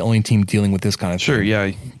also not the only team dealing with this kind of thing. Sure,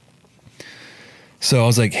 yeah. So I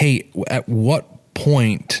was like, hey, at what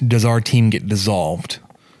point does our team get dissolved?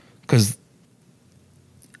 Because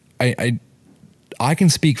I can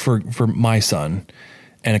speak for my son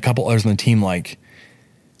and a couple others on the team.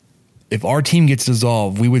 If our team gets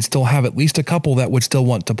dissolved, we would still have at least a couple that would still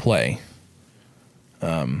want to play.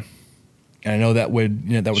 And I know that would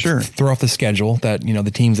sure throw off the schedule. That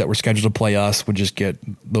the teams that were scheduled to play us would just get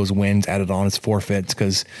those wins added on as forfeits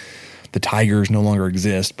because the Tigers no longer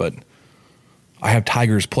exist. But I have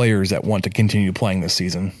Tigers players that want to continue playing this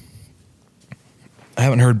season. I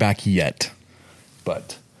haven't heard back yet,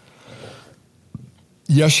 but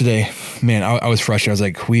yesterday, man, I was frustrated. I was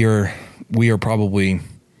like, we are probably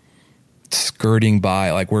skirting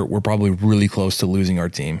by. We're probably really close to losing our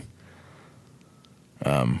team.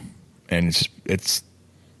 And it's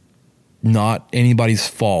not anybody's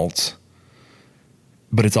fault,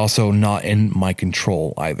 but it's also not in my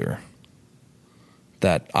control either.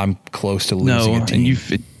 That I'm close to losing a team.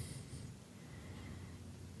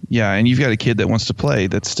 And you've got a kid that wants to play,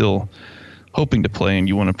 that's still hoping to play, and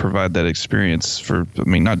you want to provide that experience for,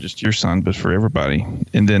 not just your son, but for everybody.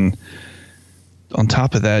 And then on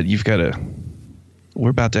top of that, we're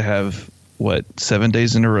about to have 7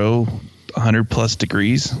 days in a row, 100 plus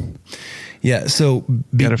degrees. Yeah. So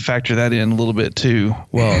got to factor that in a little bit too.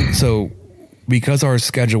 Well, so because our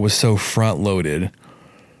schedule was so front loaded,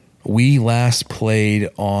 we last played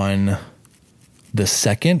on the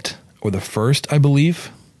 2nd or the 1st, I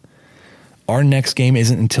believe. Our next game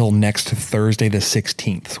isn't until next Thursday, the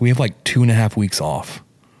 16th. So we have 2.5 weeks off.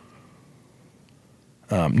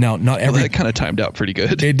 Now, not every that kind of timed out pretty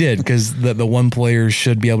good. It did, because the one player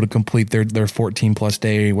should be able to complete their 14 plus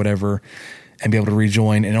day, whatever, and be able to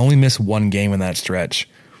rejoin and only miss 1 game in that stretch.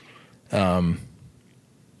 And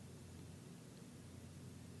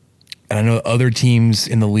I know other teams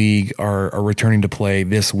in the league are returning to play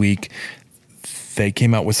this week. They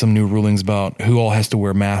came out with some new rulings about who all has to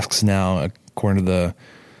wear masks now, according to the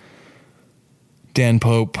Dan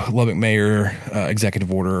Pope, Lubbock Mayor,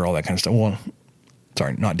 executive order, all that kind of stuff. Well,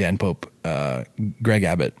 sorry, not Dan Pope, Greg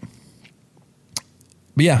Abbott.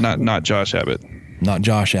 But yeah. Not Josh Abbott. Not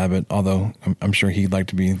Josh Abbott, although I'm sure he'd like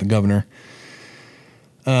to be the governor.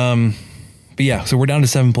 But yeah, so we're down to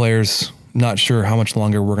 7 players. Not sure how much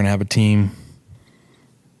longer we're going to have a team.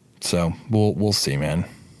 So we'll see, man.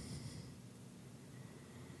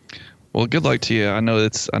 Well, good luck to you. I know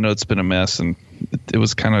it's been a mess, and it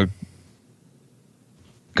was kind of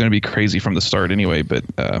going to be crazy from the start anyway. But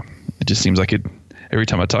it just seems like every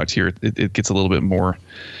time I talk to you, it gets a little bit more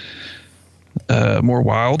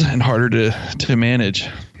wild and harder to manage.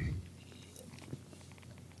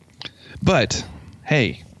 But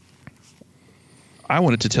hey, I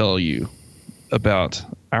wanted to tell you about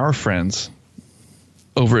our friends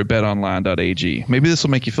over at betonline.ag. Maybe this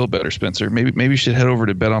will make you feel better, Spencer. Maybe you should head over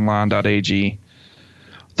to betonline.ag.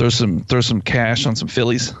 Throw some cash on some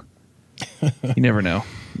Phillies. You never know.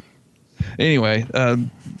 Anyway,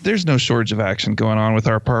 there's no shortage of action going on with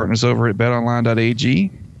our partners over at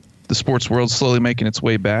betonline.ag. The sports world's slowly making its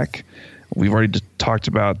way back. We've already talked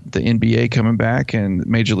about the NBA coming back and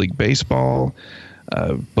Major League Baseball.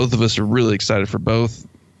 Both of us are really excited for both.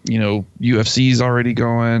 You know, UFC's already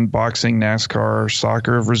going, boxing, NASCAR,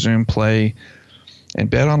 soccer have resumed play, and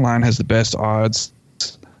BetOnline has the best odds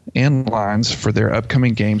and lines for their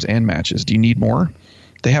upcoming games and matches. Do you need more?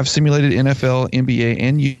 They have simulated NFL, NBA,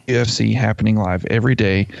 and UFC happening live every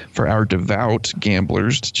day for our devout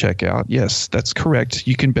gamblers to check out. Yes, that's correct.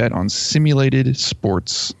 You can bet on simulated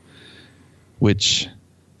sports, which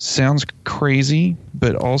sounds crazy,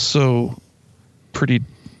 but also pretty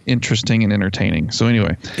interesting and entertaining. So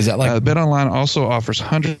anyway, is that like BetOnline also offers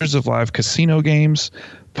hundreds of live casino games,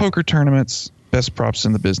 poker tournaments, best props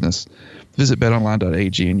in the business. Visit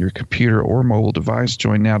betonline.ag in your computer or mobile device.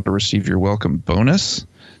 Join now to receive your welcome bonus.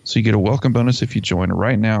 So you get a welcome bonus if you join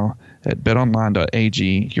right now at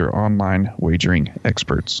betonline.ag, your online wagering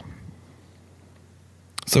experts.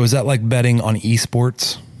 So is that like betting on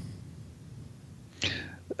esports?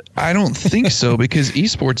 I don't think so, because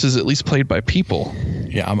esports is at least played by people.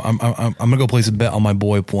 Yeah, I'm gonna go place a bet on my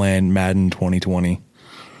boy playing Madden 2020.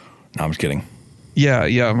 No, I'm just kidding.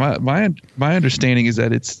 Yeah. My understanding is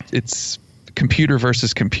that it's computer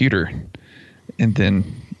versus computer, and then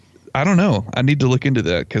I don't know. I need to look into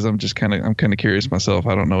that because I'm kind of curious myself.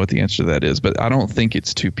 I don't know what the answer to that is, but I don't think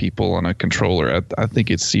it's two people on a controller. I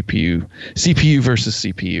think it's CPU versus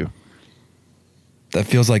CPU. That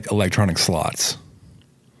feels like electronic slots.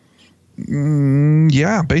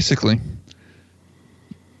 Yeah, basically.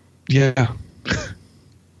 Yeah.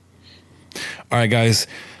 All right, guys.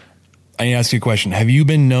 I need to ask you a question. Have you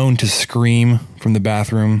been known to scream from the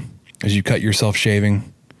bathroom as you cut yourself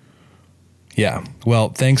shaving? Yeah. Well,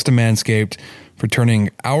 thanks to Manscaped for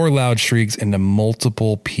turning our loud shrieks into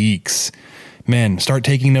multiple peaks. Men, start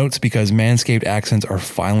taking notes because Manscaped accents are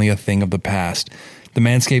finally a thing of the past. The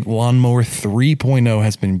Manscaped Lawnmower 3.0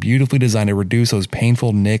 has been beautifully designed to reduce those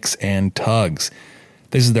painful nicks and tugs.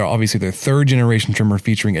 This is obviously their third generation trimmer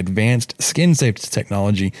featuring advanced skin safe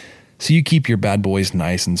technology, so you keep your bad boys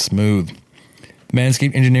nice and smooth. The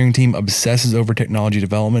Manscaped engineering team obsesses over technology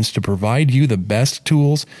developments to provide you the best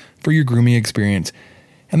tools for your grooming experience,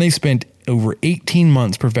 and they spent over 18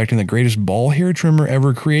 months perfecting the greatest ball hair trimmer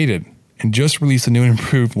ever created, and just released the new and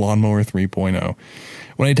improved Lawnmower 3.0.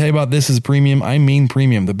 When I tell you about this is premium, I mean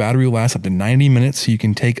premium. The battery will last up to 90 minutes, so you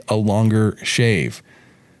can take a longer shave.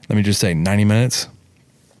 Let me just say, 90 minutes.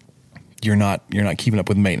 You're not keeping up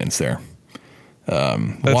with maintenance there.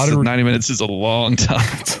 90 minutes is a long time.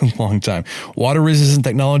 It's a long time. Water resistant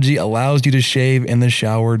technology allows you to shave in the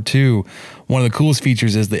shower too. One of the coolest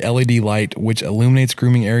features is the LED light, which illuminates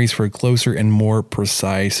grooming areas for a closer and more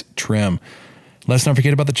precise trim. Let's not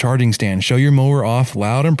forget about the charging stand. Show your mower off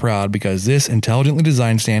loud and proud because this intelligently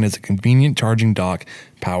designed stand is a convenient charging dock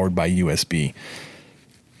powered by USB.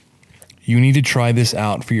 You need to try this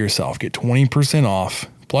out for yourself. Get 20% off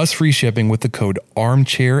plus free shipping with the code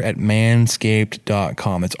armchair at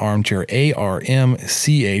manscaped.com. That's armchair, ARMCHAIR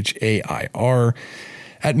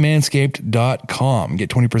at manscaped.com. Get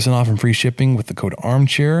 20% off and free shipping with the code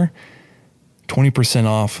armchair. 20%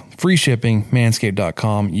 off, free shipping,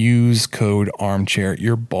 manscaped.com. Use code armchair.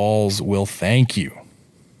 Your balls will thank you.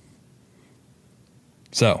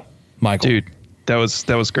 So, Michael. Dude, that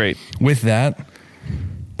was great. With that,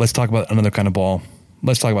 let's talk about another kind of ball.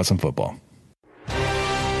 Let's talk about some football. He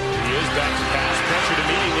is back to pass, pressured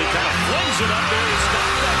immediately, kind of flings it up there. He's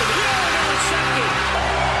stopped up in the air and intercepted.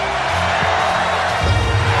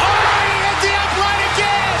 Oh, he hit the upright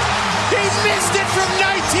again. He missed it from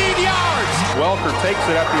 19 yards. Welker takes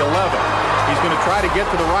it at the 11. He's going to try to get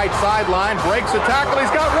to the right sideline, breaks the tackle.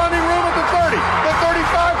 He's got running room at the 30, the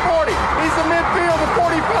 35-40. He's the midfield, the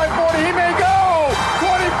 45-40. He may go.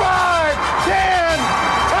 25, 10,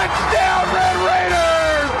 touchdown, Red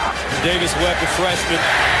Raiders. Davis Webb, the freshman,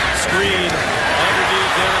 screen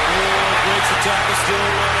underneath Derek Ward, breaks the tackle, still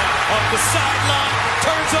running up the sideline,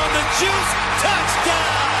 turns on the juice,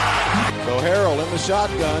 touchdown. So So Harrell in the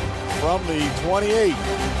shotgun from the 28.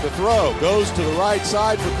 The throw goes to the right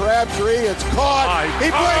side for Crabtree. It's caught. He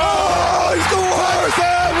breaks. Oh, he's the worst.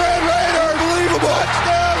 Touchdown, Red Raiders. Unbelievable.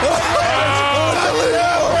 Touchdown,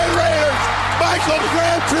 Red Raiders. Michael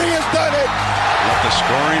Crabtree has done it. Let the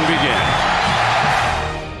scoring begin.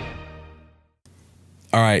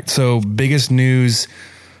 All right, so biggest news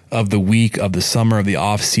of the week, of the summer, of the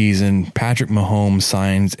offseason, Patrick Mahomes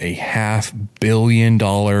signs a $500 million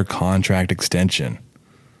contract extension.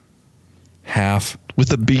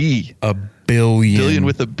 With a B. $1 billion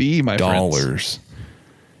with a B, my dollars.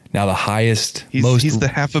 friends. Now the highest, he's the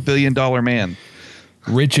 $500 million man.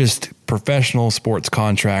 Richest professional sports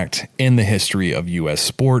contract in the history of U.S.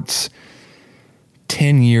 sports.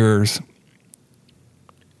 10 years,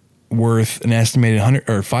 worth an estimated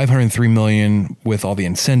 $503 million with all the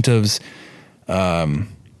incentives.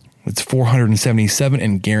 It's $477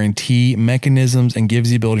 in guarantee mechanisms, and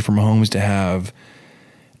gives the ability for Mahomes to have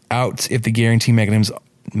outs if the guarantee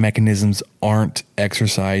mechanisms aren't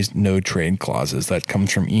exercised. No trade clauses. That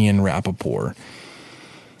comes from Ian Rappaport.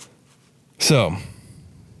 So,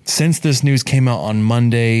 since this news came out on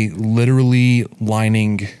Monday, literally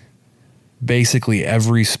lining basically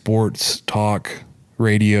every sports talk,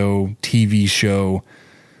 radio, TV show,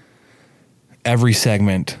 every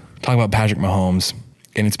segment, talking about Patrick Mahomes,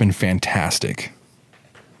 and it's been fantastic.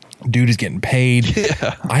 Dude is getting paid.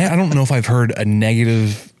 Yeah. I don't know if I've heard a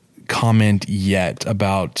negative comment yet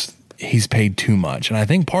about he's paid too much. And I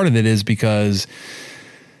think part of it is because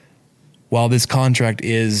while this contract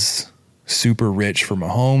is super rich for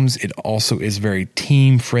Mahomes, it also is very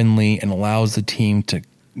team friendly and allows the team to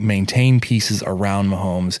maintain pieces around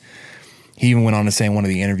Mahomes. He even went on to say in one of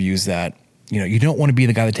the interviews that, you don't want to be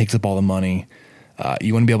the guy that takes up all the money.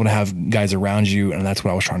 You want to be able to have guys around you, and that's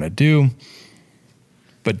what I was trying to do.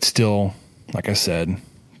 But still, like I said,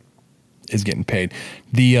 is getting paid.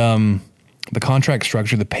 The contract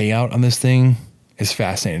structure, the payout on this thing is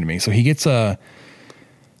fascinating to me. So he gets a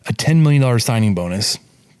 $10 million signing bonus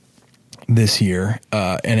this year,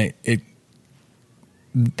 and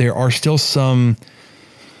there are still some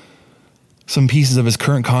pieces of his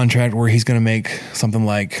current contract where he's going to make something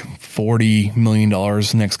like $40 million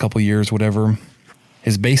the next couple of years, whatever.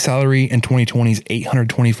 His base salary in 2020 is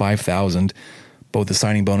 $825,000, both the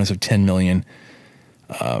signing bonus of $10 million.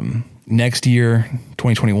 Next year,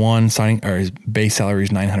 2021, his base salary is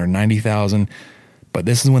 $990,000, but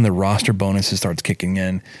this is when the roster bonuses starts kicking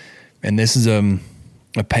in, and this is a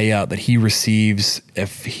payout that he receives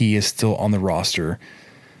if he is still on the roster.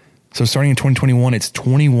 So starting in 2021, it's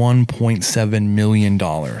 $21.7 million.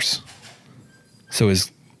 So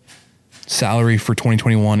his salary for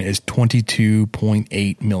 2021 is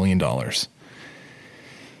 $22.8 million.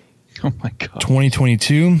 Oh my God.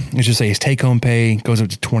 2022, let's just say his take-home pay goes up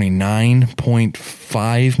to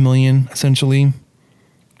 $29.5 million, essentially.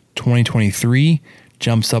 2023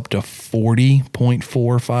 jumps up to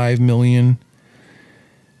 $40.45 million.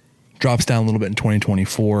 Drops down a little bit in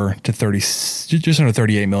 2024 to just under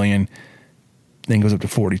 $38 million. Then goes up to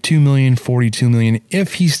 $42 million, $42 million.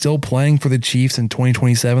 If he's still playing for the Chiefs in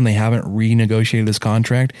 2027, they haven't renegotiated his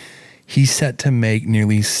contract. He's set to make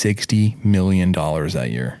nearly $60 million that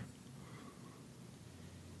year.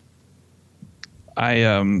 I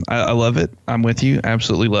love it. I'm with you.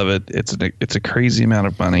 Absolutely love it. It's a crazy amount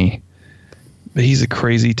of money, but he's a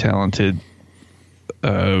crazy talented,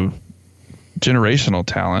 generational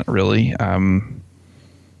talent, really.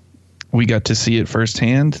 We got to see it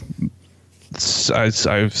firsthand.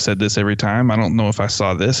 I've said this every time. I don't know if I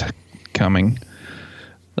saw this coming.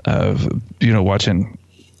 Watching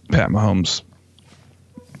Pat Mahomes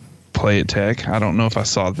play at Tech. I don't know if I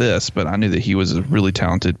saw this, but I knew that he was a really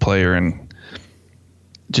talented player and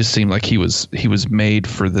just seemed like he was made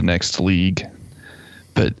for the next league.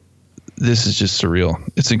 But this is just surreal.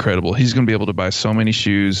 It's incredible. He's going to be able to buy so many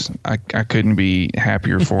shoes. I couldn't be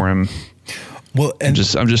happier for him. Well, and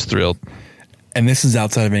I'm just thrilled. And this is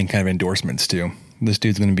outside of any kind of endorsements too. This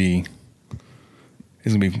dude's going to be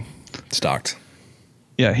stocked.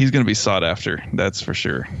 Yeah, he's going to be sought after. That's for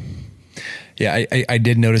sure. Yeah, I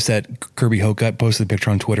did notice that Kirby Hocutt posted a picture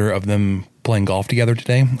on Twitter of them playing golf together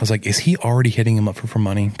today. I was like, is he already hitting him up for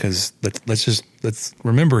money? Because let's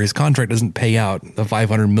remember his contract doesn't pay out the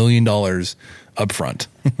 $500 million up front.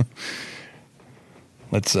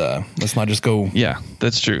 Let's not just go. Yeah,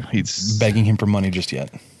 that's true. He's begging him for money just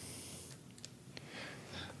yet.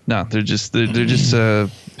 No, they're just they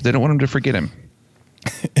don't want him to forget him.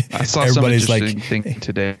 I saw some interesting thing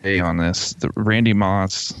today on this. Randy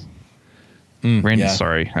Moss.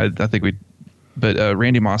 Sorry, I think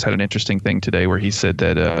Randy Moss had an interesting thing today where he said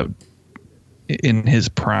that in his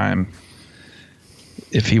prime,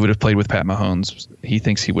 if he would have played with Pat Mahomes, he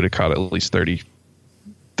thinks he would have caught at least 30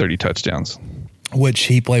 touchdowns. Which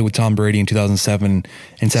he played with Tom Brady in 2007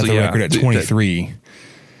 and set the record at 23.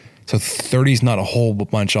 So 30 is not a whole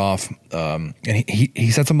bunch off. And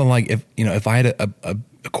he said something like, if I had a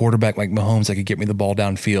quarterback like Mahomes that could get me the ball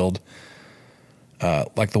downfield,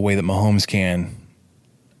 like the way that Mahomes can,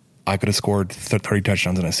 I could have scored 30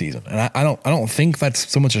 touchdowns in a season. And I don't think that's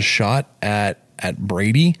so much a shot at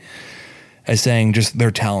Brady as saying just their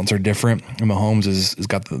talents are different. And Mahomes has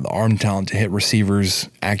got the arm talent to hit receivers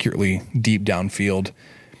accurately deep downfield.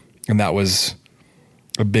 And that was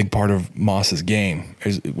a big part of Moss's game.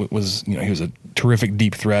 It was he was a terrific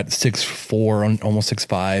deep threat, 6'4", almost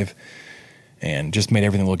 6'5", and just made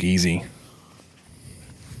everything look easy.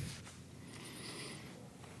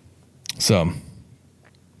 So,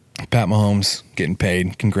 Pat Mahomes getting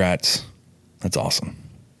paid. Congrats. That's awesome.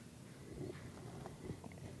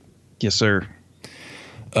 Yes, sir.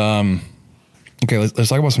 Okay, let's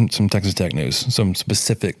talk about some Texas Tech news, some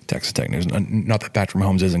specific Texas Tech news. Not that Patrick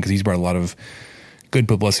Mahomes isn't, because he's brought a lot of good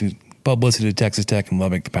publicity to Texas Tech and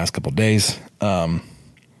Lubbock the past couple of days.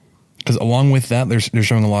 Because along with that, they're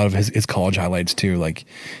showing a lot of his college highlights too. Like,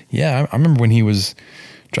 I remember when he was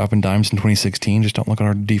dropping dimes in 2016. Just don't look at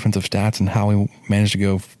our defensive stats and how we managed to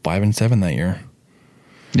go 5-7 that year.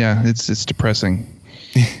 Yeah, it's depressing.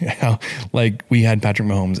 Like, we had Patrick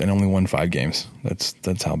Mahomes and only won 5 games.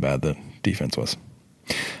 That's how bad the defense was.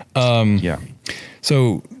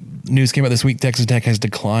 So news came out this week. Texas Tech has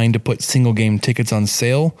declined to put single game tickets on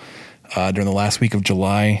sale during the last week of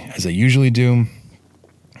July, as they usually do.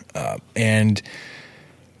 And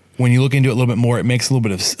when you look into it a little bit more, it makes a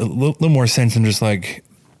little more sense than just like,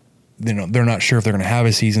 they're not sure if they're going to have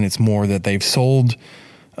a season. It's more that they've sold,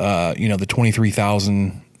 the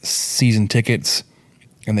 23,000 season tickets,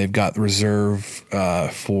 and they've got the reserve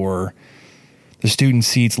for the student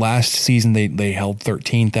seats. Last season they held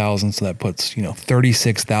 13,000, so that puts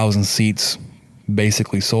 36,000 seats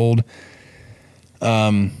basically sold.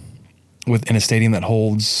 Within a stadium that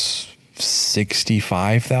holds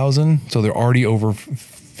 65,000, so they're already over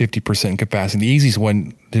 50% capacity. The easiest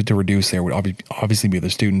one to reduce there would obviously be the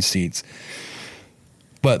student seats,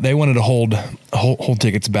 but they wanted to hold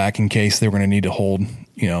tickets back in case they were going to need to hold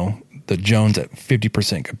the Jones at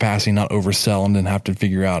 50% capacity, not oversell, and then have to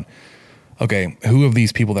figure out, okay, who of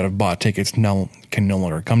these people that have bought tickets now can no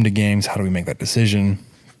longer come to games? How do we make that decision?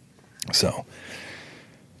 So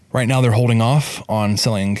right now they're holding off on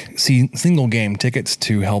selling single game tickets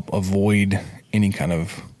to help avoid any kind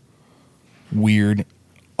of weird,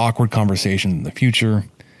 awkward conversation in the future.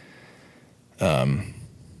 But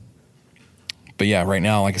yeah, right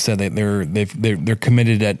now, like I said, they're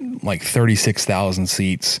committed at like 36,000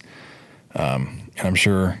 seats. And I'm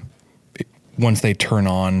sure once they turn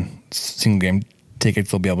on single game tickets,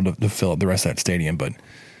 they'll be able to fill up the rest of that stadium, but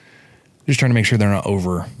just trying to make sure they're not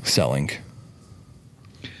overselling.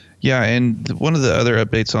 Yeah, and one of the other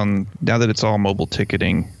updates on, now that it's all mobile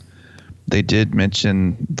ticketing, they did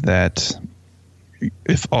mention that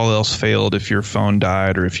if all else failed, if your phone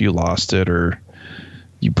died or if you lost it or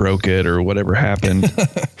you broke it or whatever happened,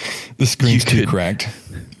 the screen's too cracked.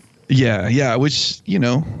 Yeah, which,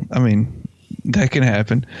 that can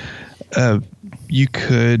happen. You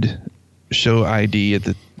could show ID at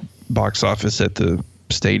the box office at the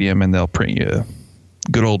stadium and they'll print you a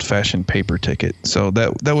good old-fashioned paper ticket. So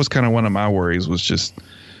that was kind of one of my worries, was just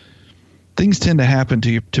things tend to happen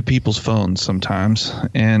to people's phones sometimes,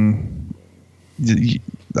 and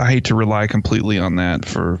I hate to rely completely on that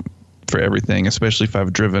for everything, especially if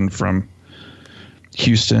I've driven from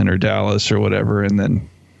Houston or Dallas or whatever, and then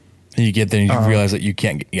you realize that you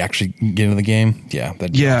can't actually get into the game.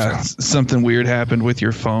 Yeah. Something weird happened with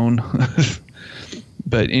your phone.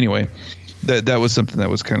 But anyway, that was something that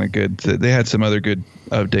was kind of good. They had some other good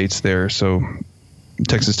updates there. So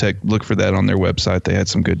Texas Tech, look for that on their website. They had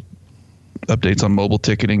some good updates on mobile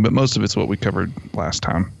ticketing, but most of it's what we covered last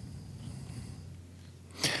time.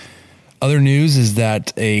 Other news is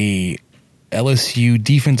that a LSU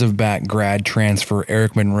defensive back grad transfer,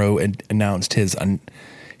 Eric Monroe, announced his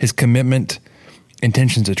commitment,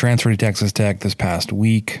 intentions to transfer to Texas Tech this past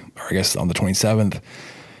week, or I guess on the 27th.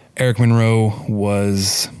 Eric Monroe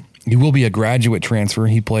will be a graduate transfer.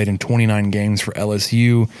 He played in 29 games for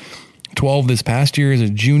LSU, 12 this past year as a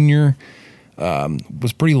junior.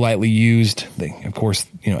 Was pretty lightly used. Of course,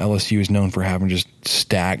 LSU is known for having just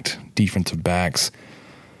stacked defensive backs.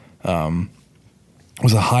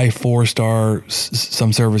 Was a high 4-star.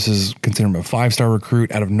 Some services consider him a 5-star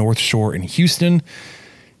recruit out of North Shore in Houston.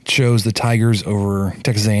 Chose the Tigers over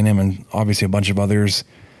Texas A&M and obviously a bunch of others.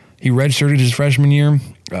 He redshirted his freshman year,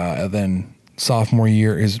 then sophomore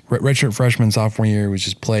year, his redshirt freshman sophomore year was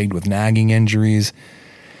just plagued with nagging injuries.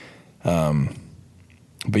 But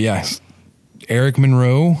yeah, Eric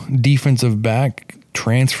Monroe, defensive back,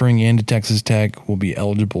 transferring into Texas Tech, will be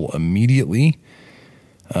eligible immediately.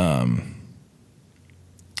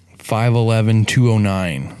 5'11",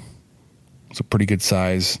 209. It's a pretty good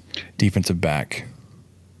size defensive back.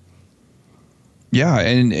 Yeah,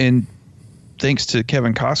 and thanks to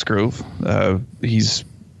Kevin Cosgrove, he's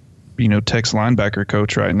Tech's linebacker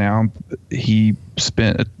coach right now. He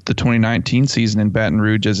spent the 2019 season in Baton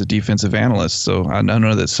Rouge as a defensive analyst. So I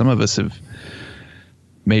know that some of us have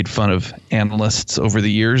made fun of analysts over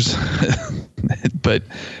the years, but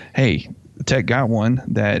hey, Tech got one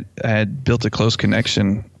that had built a close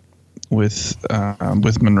connection with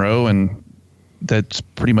Monroe, and that's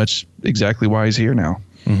pretty much exactly why he's here now.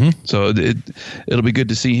 Mm-hmm. So it'll be good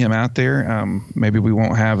to see him out there. Maybe we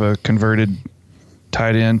won't have a converted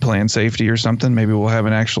tight end playing safety or something. Maybe we'll have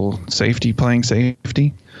an actual safety playing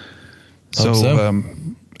safety. So.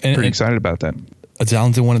 Pretty excited about that. A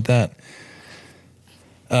talented one at that.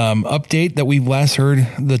 Update that we've last heard,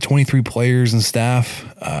 the 23 players and staff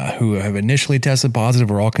who have initially tested positive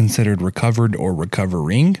are all considered recovered or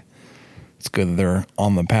recovering. It's good that they're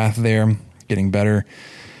on the path there, getting better.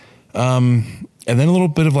 And then a little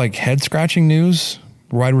bit of like head scratching news.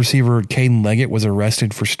 Wide receiver Caden Leggett was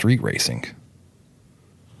arrested for street racing.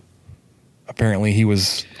 Apparently he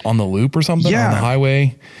was on the loop or something on the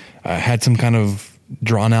highway, had some kind of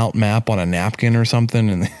drawn out map on a napkin or something.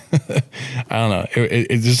 And I don't know.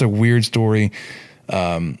 It's just a weird story.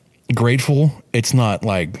 Grateful it's not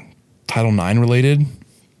like Title IX related,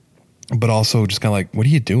 but also just kind of like, what are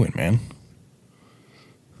you doing, man?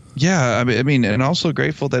 Yeah, I mean, and also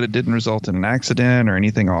grateful that it didn't result in an accident or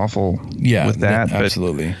anything awful with that.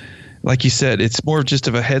 Absolutely. But like you said, it's more just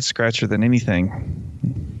of a head scratcher than anything.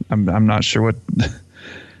 I'm not sure what.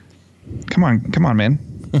 Come on, man.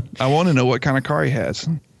 I want to know what kind of car he has.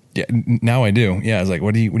 Yeah, now I do. Yeah, I was like,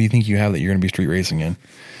 what do you think you have that you're going to be street racing in?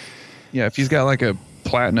 Yeah, if he's got like a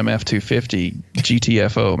Platinum F250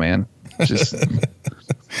 GTFO, man, just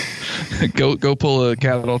go pull a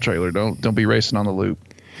cattle trailer. Don't be racing on the loop.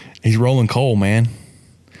 He's rolling coal, man.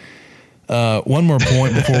 One more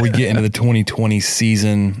point before we get into the 2020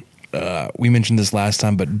 season. We mentioned this last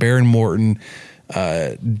time, but Baron Morton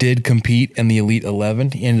did compete in the Elite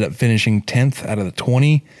 11. He ended up finishing 10th out of the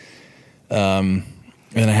 20. And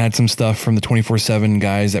I had some stuff from the 24/7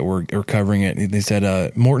 guys that were covering it. They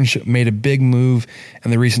said Morton made a big move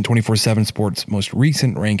in the recent 24/7 Sports most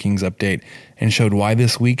recent rankings update and showed why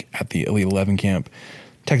this week at the Elite 11 camp.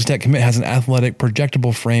 Texas Tech commit has an athletic,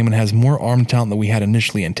 projectable frame and has more arm talent than we had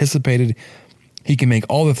initially anticipated. He can make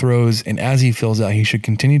all the throws, and as he fills out, he should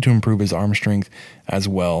continue to improve his arm strength as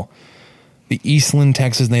well. The Eastland,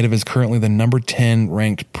 Texas native is currently the number 10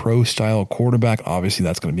 ranked pro-style quarterback. Obviously,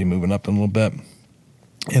 that's going to be moving up in a little bit.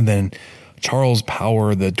 And then Charles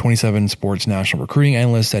Power, the 27 Sports national recruiting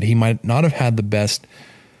analyst, said he might not have had the best.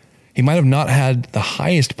 He might have not had the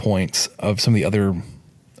highest points of some of the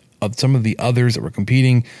others that were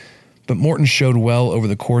competing, but Morton showed well over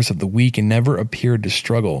the course of the week and never appeared to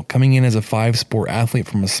struggle. Coming in as a 5-sport athlete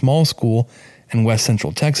from a small school in West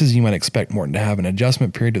Central Texas, you might expect Morton to have an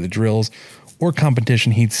adjustment period to the drills or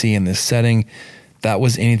competition he'd see in this setting. That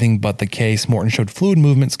was anything but the case. Morton showed fluid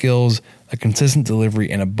movement skills, a consistent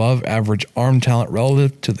delivery, and above average arm talent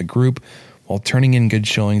relative to the group while turning in good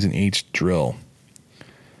showings in each drill.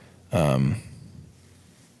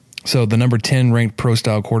 So the number 10 ranked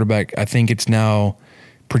pro-style quarterback, I think it's now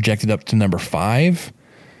projected up to number 5.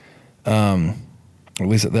 At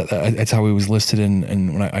least that's how he was listed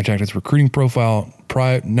in when I checked his recruiting profile.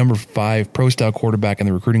 Number 5 pro-style quarterback in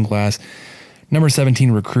the recruiting class, number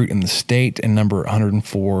 17 recruit in the state, and number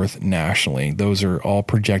 104th nationally. Those are all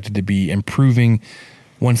projected to be improving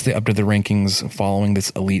once they update the rankings following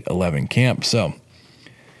this Elite 11 camp. So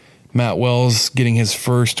Matt Wells getting his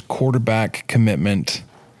first quarterback commitment.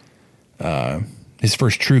 His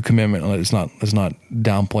first true commitment. Let's not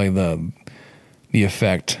downplay the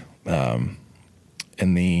effect and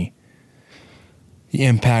the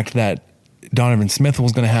impact that Donovan Smith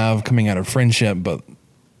was going to have coming out of friendship. But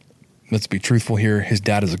let's be truthful here. His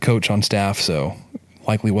dad is a coach on staff, so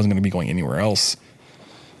likely wasn't going to be going anywhere else.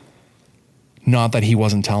 Not that he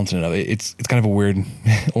wasn't talented enough. It's kind of a weird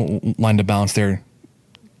line to balance there.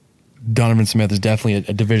 Donovan Smith is definitely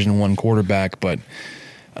a Division I quarterback, but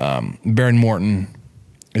Baron Morton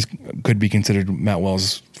could be considered Matt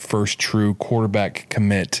Wells' first true quarterback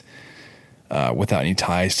commit without any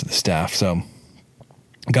ties to the staff. So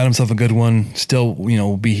got himself a good one. Still,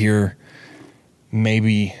 will be here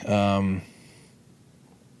maybe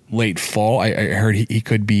late fall. I heard he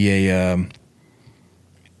could be an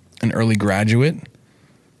early graduate.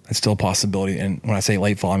 That's still a possibility. And when I say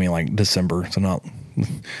late fall, I mean like December, so not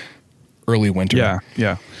early winter.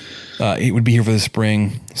 Yeah. He would be here for the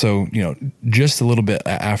spring. So, just a little bit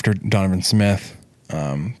after Donovan Smith.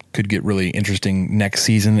 Could get really interesting next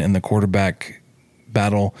season in the quarterback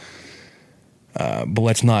battle. But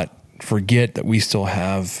let's not forget that we still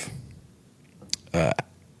have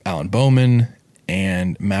Alan Bowman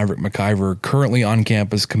and Maverick McIvor currently on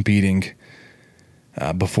campus competing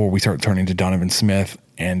before we start turning to Donovan Smith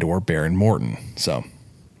and or Baron Morton. So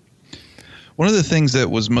one of the things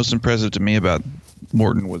that was most impressive to me about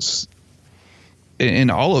Morton was in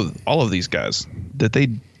all of these guys that they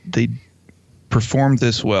performed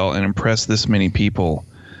this well and impressed this many people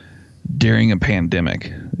during a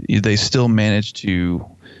pandemic. They still managed to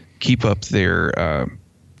keep up their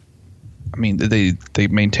they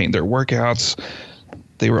maintained their workouts.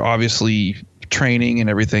 They were obviously training and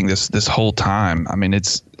everything this whole time. I mean,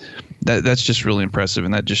 that's just really impressive,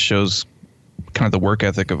 and that just shows kind of the work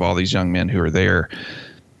ethic of all these young men who are there.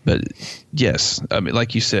 But yes, I mean,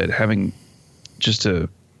 like you said, having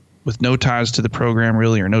with no ties to the program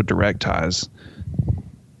really, or no direct ties,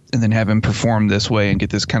 and then have him perform this way and get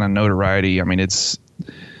this kind of notoriety. I mean, it's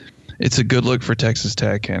a good look for Texas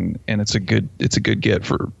Tech, and it's a good get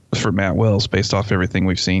for Matt Wells based off everything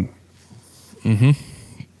we've seen. Mm-hmm.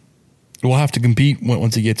 We'll have to compete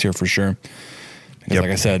once he gets here for sure. Because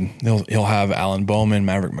like I said, he'll have Alan Bowman,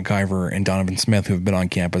 Maverick McIvor, and Donovan Smith, who have been on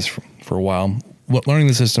campus for a while, learning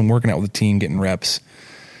the system, working out with the team, getting reps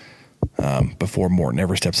before Morton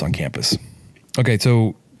ever steps on campus. Okay,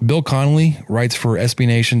 so Bill Connolly writes for SB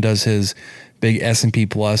Nation, does his big S&P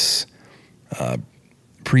Plus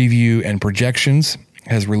preview and projections,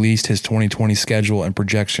 has released his 2020 schedule and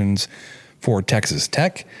projections for Texas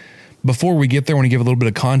Tech. Before we get there, I want to give a little bit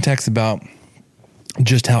of context about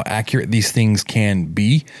just how accurate these things can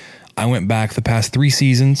be. I went back the past 3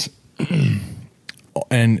 seasons,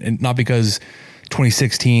 and not because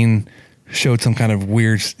 2016 showed some kind of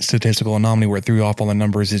weird statistical anomaly where it threw off all the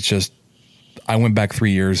numbers. It's just I went back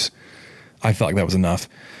 3 years. I felt like that was enough.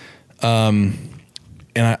 And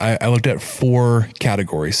I looked at 4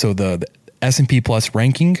 categories. So the S&P Plus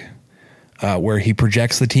ranking, where he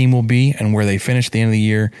projects the team will be and where they finish at the end of the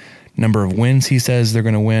year, number of wins he says they're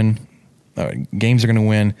going to win, games they're going to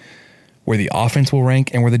win, where the offense will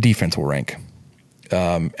rank and where the defense will rank.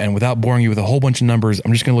 And without boring you with a whole bunch of numbers,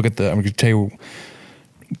 I'm just going to I'm going to tell you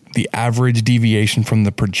the average deviation from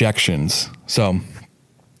the projections. So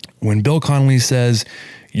when Bill Connolly says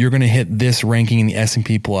you're going to hit this ranking in the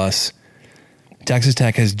S&P Plus, Texas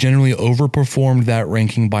Tech has generally overperformed that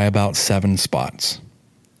ranking by about 7 spots.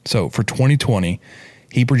 So for 2020,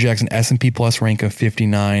 he projects an S&P Plus rank of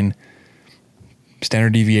 59.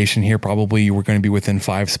 Standard deviation here, probably we're going to be within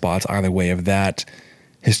 5 spots either way of that.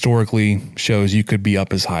 Historically shows you could be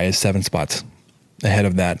up as high as 7 spots ahead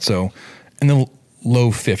of that. So in the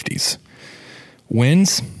low 50s.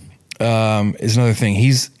 Wins is another thing.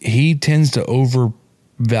 He tends to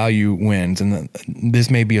overvalue wins, and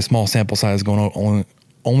this may be a small sample size going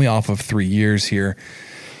only off of 3 years here,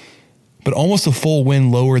 but almost a full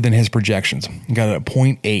win lower than his projections. He got it at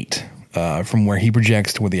 0.8 from where he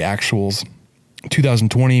projects to where the actuals.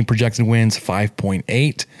 2020 projected wins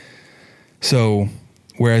 5.8. So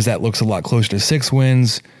whereas that looks a lot closer to 6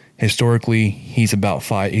 wins, historically he's about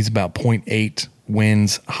 5. He's about 0.8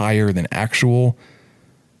 wins higher than actual.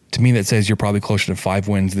 To me, that says you're probably closer to 5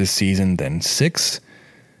 wins this season than 6,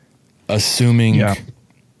 assuming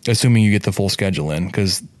you get the full schedule in,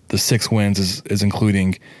 because the 6 wins is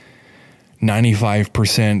including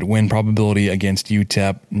 95% win probability against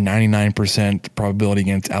UTEP, 99% probability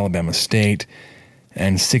against Alabama State,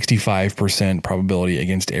 and 65% probability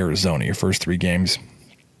against Arizona, your first 3 games,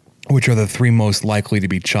 which are the 3 most likely to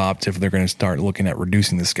be chopped if they're going to start looking at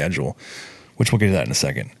reducing the schedule, which we'll get to that in a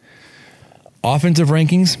second. Offensive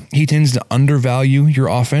rankings, he tends to undervalue your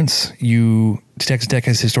offense. Texas Tech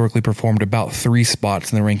has historically performed about 3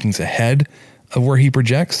 spots in the rankings ahead of where he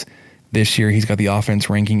projects. This year, he's got the offense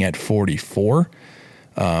ranking at 44.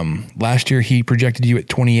 Last year, he projected you at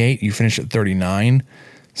 28. You finished at 39.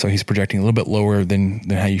 So he's projecting a little bit lower than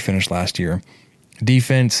how you finished last year.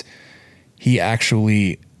 Defense, he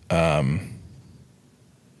actually I'm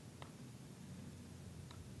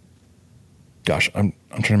trying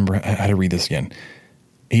to remember how to read this again.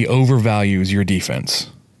 He overvalues your defense,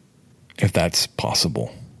 if that's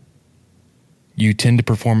possible. You tend to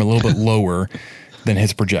perform a little bit lower than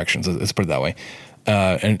his projections. Let's put it that way.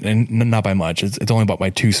 And not by much. It's only about by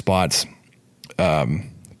 2 spots.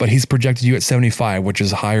 But he's projected you at 75, which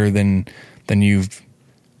is higher than you've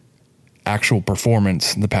actual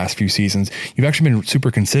performance in the past few seasons. You've actually been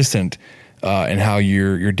super consistent in how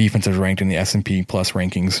your defense is ranked in the S&P Plus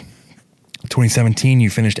rankings. 2017, you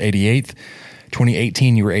finished 88th.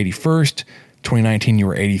 2018, you were 81st. 2019, you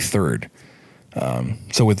were 83rd.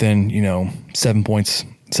 So within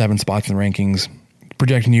 7 spots in the rankings,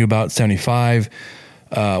 projecting you about 75,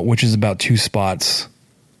 which is about 2 spots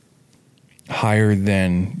higher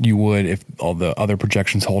than you would if all the other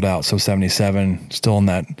projections hold out. So 77, still in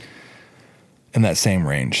that same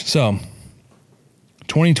range. So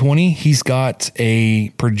 2020, he's got a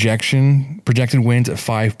projected wins at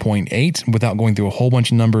 5.8. Without going through a whole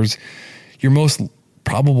bunch of numbers, your most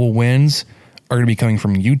probable wins are going to be coming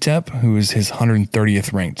from UTEP, who is his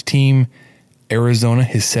 130th ranked team, Arizona,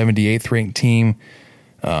 his 78th ranked team,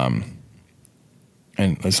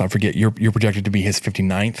 and let's not forget, you're projected to be his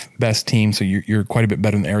 59th best team, so you're quite a bit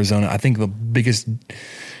better than Arizona. I think the biggest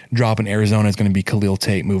drop in Arizona is going to be Khalil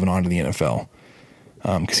Tate moving on to the NFL,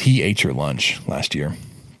 because he ate your lunch last year.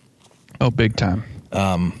 Oh, big time.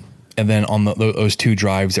 And then on those 2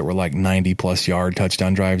 drives that were like 90-plus yard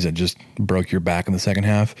touchdown drives that just broke your back in the second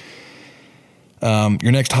half.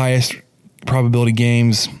 Your next highest probability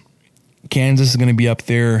games, Kansas is going to be up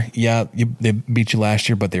there. Yeah, they beat you last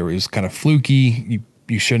year, but it was kind of fluky.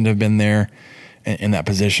 You shouldn't have been there in that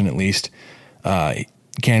position, at least.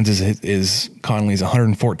 Kansas is Conley's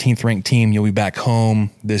 114th ranked team. You'll be back home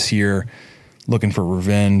this year looking for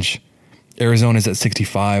revenge. Arizona's at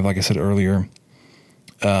 65, like I said earlier.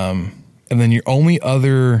 And then your only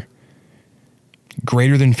other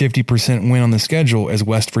greater than 50% win on the schedule is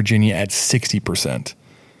West Virginia at 60%.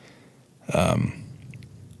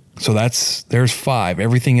 So there's 5.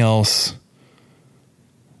 Everything else,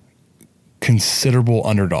 considerable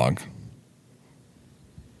underdog.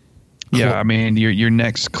 Yeah, I mean, your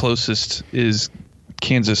next closest is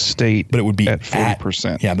Kansas State, but it would be at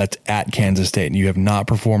 40%. Yeah, that's at Kansas State, and you have not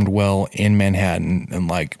performed well in Manhattan in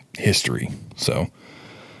like history. So,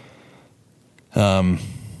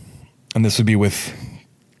 and this would be with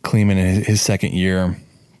Kleeman in his second year.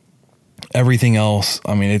 Everything else,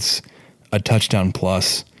 I mean, it's a touchdown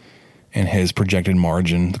plus in his projected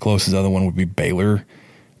margin. The closest other one would be Baylor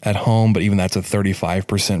at home, but even that's a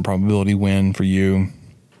 35% probability win for you.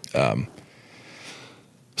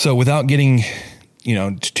 So without getting,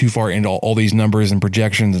 too far into all these numbers and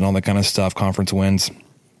projections and all that kind of stuff, conference wins,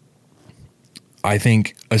 I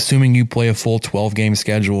think assuming you play a full 12-game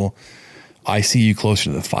schedule, I see you closer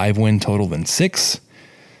to the 5-win total than 6.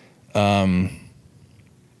 And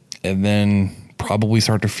then probably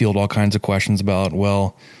start to field all kinds of questions about,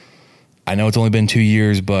 well, I know it's only been 2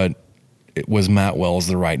 years, but was Matt Wells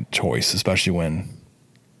the right choice, especially when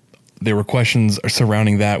there were questions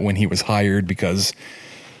surrounding that when he was hired because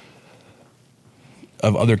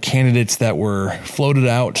of other candidates that were floated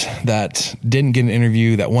out that didn't get an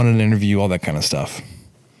interview, that wanted an interview, all that kind of stuff.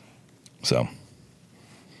 So,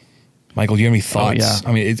 Michael, do you have any thoughts? Oh, yeah.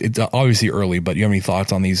 I mean, it's obviously early, but do you have any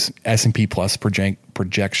thoughts on these S&P Plus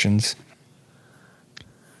projections?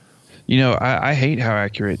 I hate how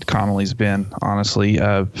accurate Connolly's been, honestly.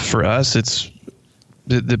 For us, it's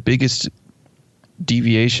the biggest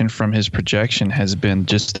deviation from his projection has been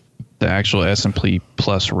just the actual S&P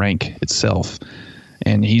Plus rank itself.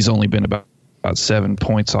 And he's only been about 7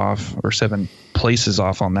 points off or 7 places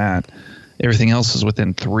off on that. Everything else is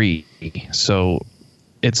within 3. So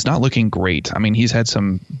it's not looking great. I mean, he's had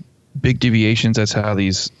some big deviations. That's how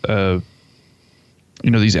these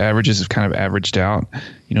these averages have kind of averaged out.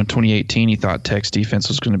 2018, he thought Tech's defense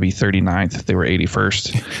was going to be 39th. They were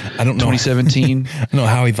 81st. I don't know. 2017. I don't know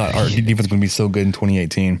how he thought our defense was going to be so good in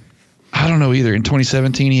 2018. I don't know either. In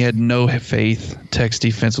 2017, he had no faith Tech's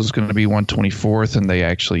defense was going to be 124th, and they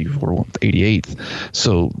actually were 88th.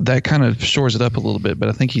 So that kind of shores it up a little bit, but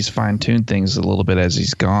I think he's fine-tuned things a little bit as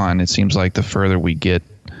he's gone. It seems like the further we get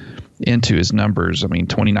into his numbers, I mean,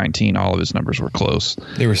 2019, all of his numbers were close.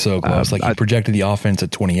 They were so close. He projected the offense at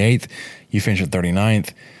 28th. You finished at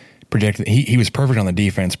 39th. Projected he was perfect on the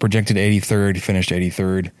defense. Projected 83rd. He finished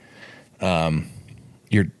 83rd.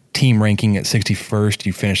 Your team ranking at 61st.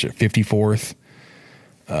 You finished at 54th.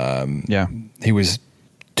 He was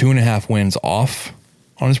 2.5 wins off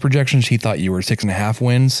on his projections. He thought you were 6.5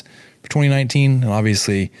 wins for 2019, and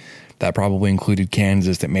obviously that probably included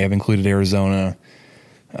Kansas. That may have included Arizona.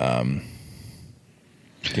 Well,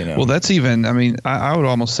 that's even, I mean, I would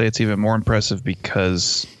almost say it's even more impressive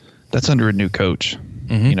because that's under a new coach.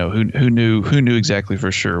 Mm-hmm. Who knew exactly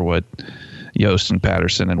for sure what Yost and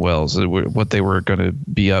Patterson and Wells, what they were going to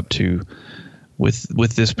be up to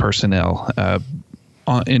with this personnel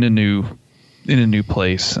in a new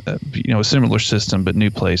place. A similar system, but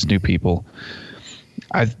new place, new people.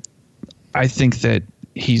 I think that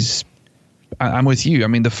I'm with you. I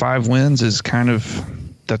mean, the 5 wins is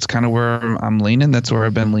that's kind of where I'm leaning. That's where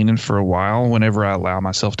I've been leaning for a while. Whenever I allow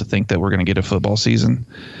myself to think that we're going to get a football season,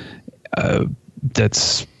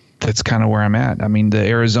 that's kind of where I'm at. I mean, the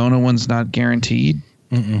Arizona one's not guaranteed.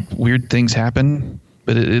 Weird things happen,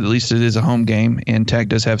 but at least it is a home game, and Tech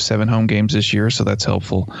does have 7 home games this year, so that's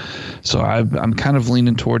helpful. So I'm kind of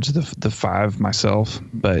leaning towards the 5 myself,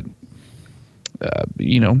 but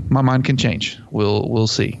my mind can change. We'll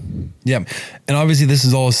see. Yeah, and obviously this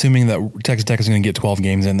is all assuming that Texas Tech is going to get 12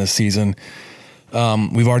 games in this season.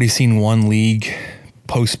 We've already seen one league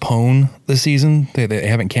postpone the season. They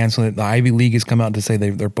haven't canceled it. The Ivy League has come out to say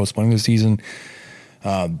they're postponing the season.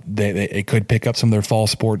 They could pick up some of their fall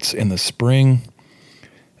sports in the spring.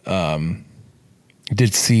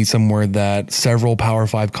 Did see somewhere that several Power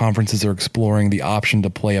 5 conferences are exploring the option to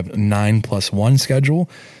play a 9+1 schedule.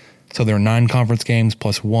 So there are 9 conference games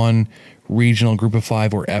plus 1 regional group of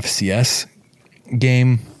 5 or FCS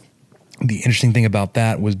game. The interesting thing about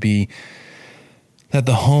that would be that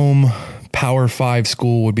the home Power 5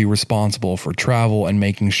 school would be responsible for travel and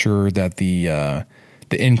making sure that the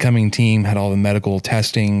incoming team had all the medical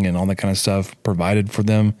testing and all that kind of stuff provided for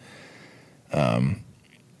them.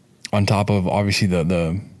 On top of obviously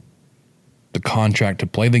the contract to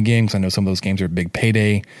play the game, because I know some of those games are a big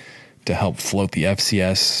payday to help float the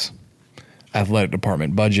FCS athletic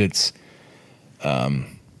department budgets.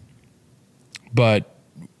 But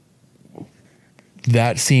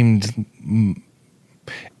that seemed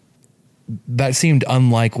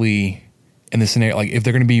unlikely in the scenario. Like if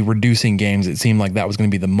they're going to be reducing games, it seemed like that was going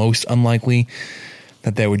to be the most unlikely,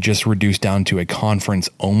 that they would just reduce down to a conference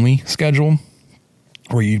only schedule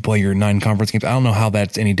where you'd play your 9 conference games. I don't know how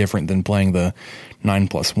that's any different than playing the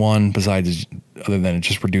 9+1 besides other than it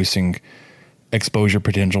just reducing exposure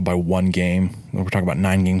potential by 1 game. We're talking about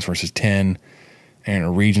 9 games versus 10, and a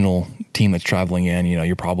regional team that's traveling in,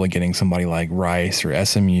 you're probably getting somebody like Rice or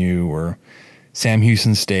SMU or Sam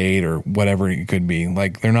Houston State or whatever it could be.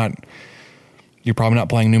 Like you're probably not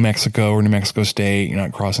playing New Mexico or New Mexico State. You're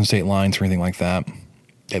not crossing state lines or anything like that,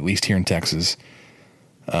 at least here in Texas.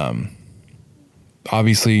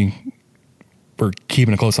 Obviously we're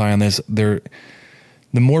keeping a close eye on this. The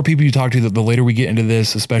more people you talk to, the later we get into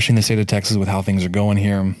this, especially in the state of Texas with how things are going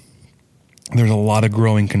here, there's a lot of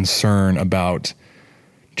growing concern about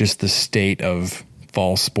just the state of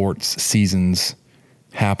fall sports seasons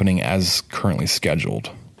happening as currently scheduled.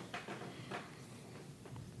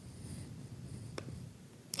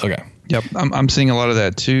 Okay. Yep, I'm seeing a lot of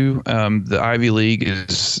that too. The Ivy League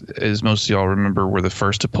is, as most of y'all remember, were the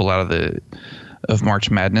first to pull out of March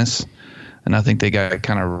Madness, and I think they got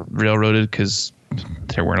kind of railroaded because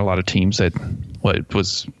there weren't a lot of teams that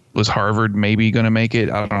was Harvard maybe going to make it.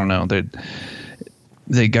 I don't know.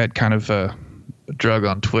 They got kind of drug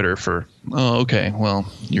on Twitter for, oh, okay,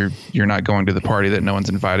 well, you're not going to the party that no one's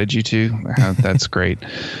invited you to. That's great.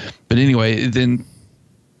 But anyway, then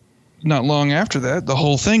not long after that, the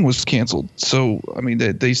whole thing was canceled. So, I mean,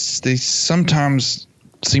 they sometimes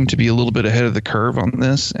seem to be a little bit ahead of the curve on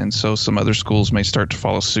this, and so some other schools may start to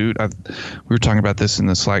follow suit. We were talking about this in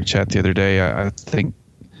the Slack chat the other day. I think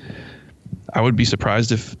I would be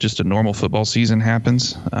surprised if just a normal football season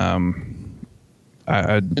happens.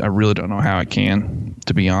 I really don't know how it can,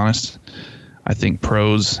 to be honest. I think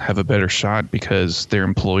pros have a better shot because they're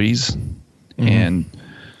employees, and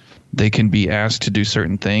they can be asked to do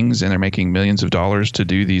certain things, and they're making millions of dollars to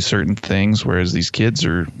do these certain things, whereas these kids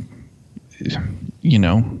are,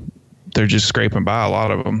 they're just scraping by, a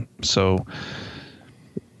lot of them. So,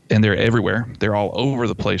 and they're everywhere. They're all over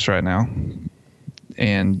the place right now.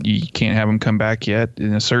 And you can't have them come back yet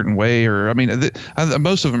in a certain way. Or, I mean,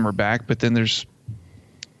 most of them are back, but then there's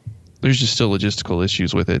just still logistical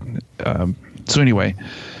issues with it. So anyway,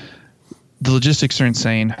 the logistics are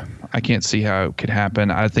insane. I can't see how it could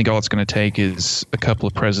happen. I think all it's going to take is a couple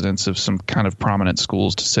of presidents of some kind of prominent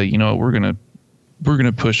schools to say, we're going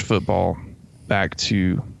to push football back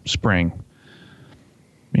to spring.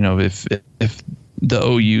 If the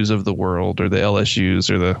OUs of the world or the LSUs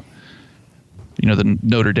or the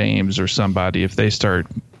Notre Dames or somebody, if they start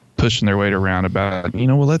pushing their weight around about,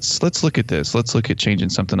 let's look at this, let's look at changing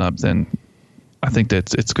something up, then I think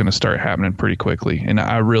that it's going to start happening pretty quickly. And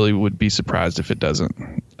I really would be surprised if it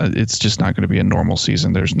doesn't. It's just not going to be a normal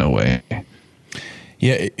season. There's no way.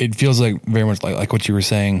 Yeah, it feels like very much like what you were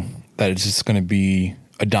saying, that it's just going to be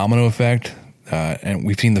a domino effect. And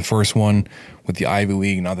we've seen the first one with the Ivy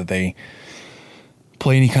League, not that they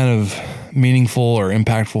play any kind of meaningful or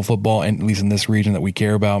impactful football, and at least in this region that we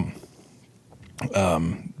care about.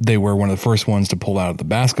 They were one of the first ones to pull out of the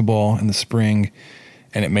basketball in the spring.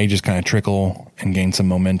 and it may just kind of trickle and gain some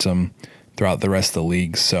momentum throughout the rest of the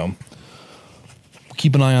league. So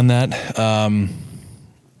keep an eye on that.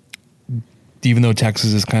 Even though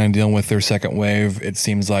Texas is kind of dealing with their second wave, it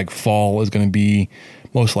seems like fall is going to be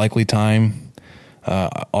most likely time.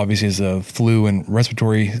 Obviously, as a flu and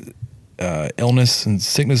respiratory illness and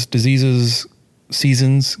sickness diseases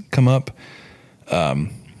seasons come up,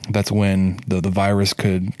 that's when the virus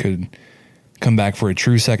could come back for a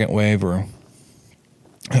true second wave, or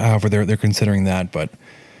however they're considering that. But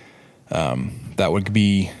that would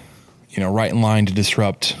be, right in line to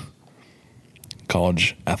disrupt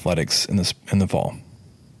college athletics in the fall.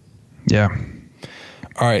 Yeah.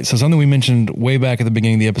 All right. So something we mentioned way back at the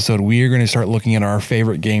beginning of the episode, we are going to start looking at our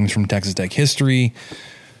favorite games from Texas Tech history.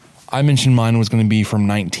 I mentioned mine was going to be from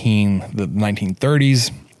the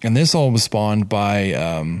 1930s, and this all was spawned by,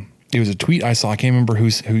 it was a tweet I saw. I can't remember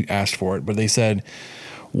who asked for it, but they said,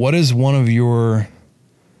 what is one of the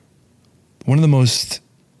most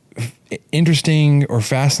interesting or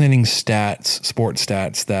fascinating sports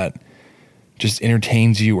stats that just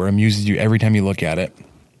entertains you or amuses you every time you look at it?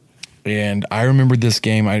 And I remembered this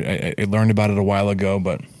game. I learned about it a while ago,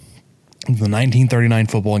 but the 1939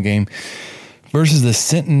 football game versus the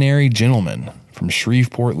Centenary Gentlemen from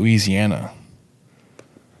Shreveport, Louisiana.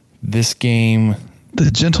 This game... The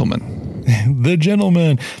Gentlemen. The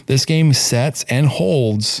Gentlemen. This game sets and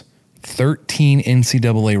holds 13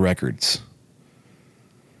 NCAA records.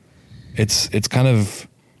 It's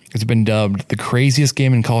been dubbed the craziest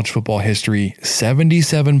game in college football history.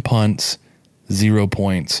 77 punts, 0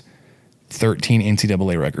 points, 13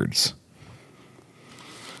 NCAA records.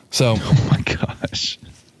 So, oh my gosh.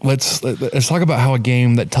 Let's talk about how a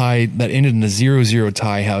game that ended in a 0-0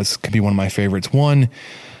 tie could be one of my favorites. One,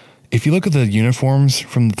 if you look at the uniforms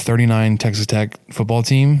from the 39 Texas Tech football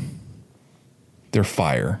team, they're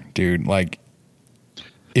fire, dude. Like,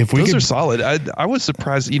 if we those are solid. I was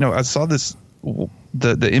surprised. I saw this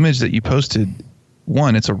the image that you posted.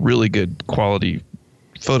 One, it's a really good quality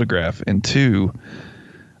photograph, and two,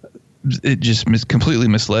 it just completely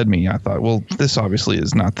misled me. I thought, well, this obviously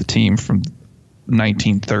is not the team from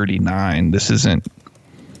 1939. This isn't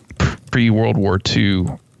pre-World War II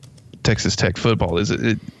Texas Tech football, is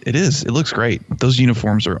it? It is. It looks great. Those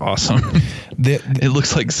uniforms are awesome. It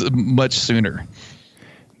looks like much sooner.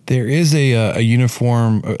 There is a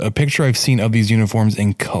uniform, a picture I've seen of these uniforms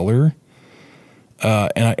in color,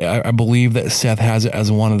 and I believe that Seth has it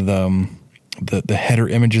as one of the header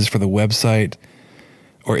images for the website,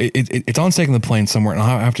 or it's on Stake in the Plains somewhere, and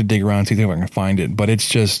I'll have to dig around and see if I can find it. But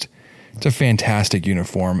it's a fantastic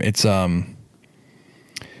uniform. It's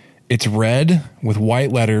red with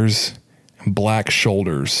white letters and black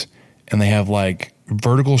shoulders, and they have like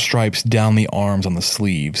vertical stripes down the arms on the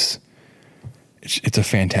sleeves. It's a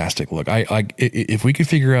fantastic look. If we could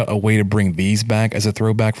figure out a way to bring these back as a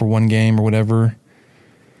throwback for one game or whatever,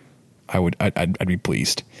 I'd be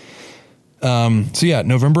pleased. So yeah,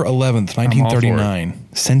 November 11th, 1939,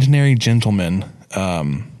 Centenary Gentlemen.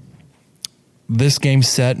 This game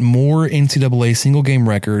set more NCAA single game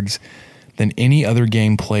records than any other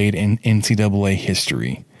game played in NCAA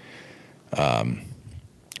history. So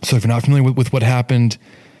if you're not familiar with what happened,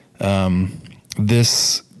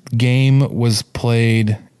 this game was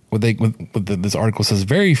played. This article says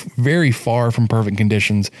very, very far from perfect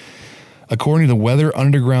conditions. According to the Weather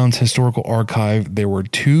Underground's historical archive, there were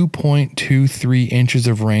 2.23 inches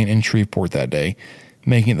of rain in Shreveport that day,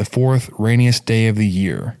 making it the fourth rainiest day of the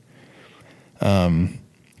year.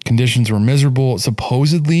 Conditions were miserable.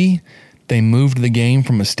 Supposedly, they moved the game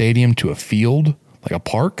from a stadium to a field, like a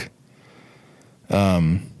park,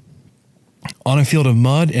 on a field of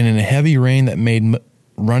mud and in a heavy rain that made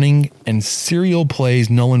running and serial plays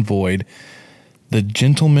null and void. The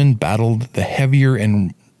Gentlemen battled the heavier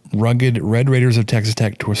and rugged Red Raiders of Texas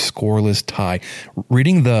Tech to a scoreless tie.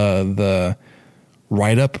 Reading the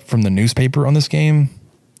write-up from the newspaper on this game,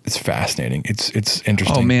 it's fascinating. It's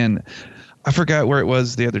interesting. Oh, man. I forgot where it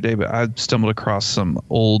was the other day, but I stumbled across some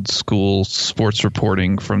old school sports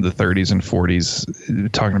reporting from the 30s and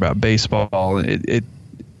 40s talking about baseball.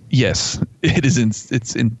 Yes,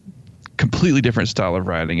 it's in completely different style of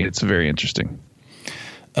writing. It's very interesting.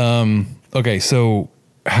 Okay, so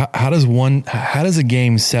how does a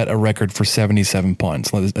game set a record for 77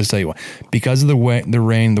 punts? Let's tell you what. Because of the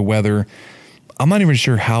rain, the weather, I'm not even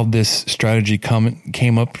sure how this strategy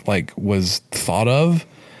came up, like was thought of.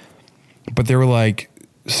 But they were like,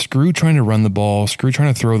 screw trying to run the ball, screw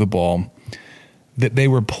trying to throw the ball. That they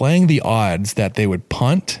were playing the odds that they would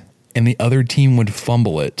punt and the other team would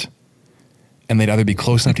fumble it, and they'd either be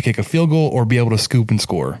close enough to kick a field goal or be able to scoop and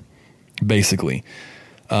score, basically.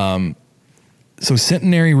 So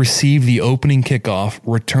Centenary received the opening kickoff,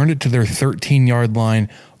 returned it to their 13-yard line.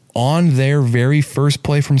 On their very first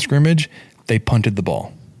play from scrimmage, they punted the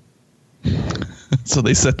ball. So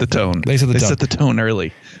they set the tone. They set the tone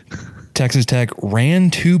early. Texas Tech ran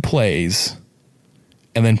 2 plays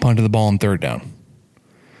and then punted the ball on third down.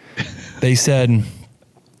 They said,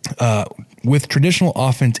 with traditional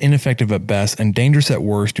offense ineffective at best and dangerous at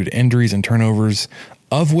worst due to injuries and turnovers,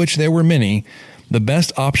 of which there were many, the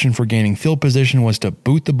best option for gaining field position was to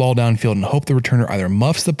boot the ball downfield and hope the returner either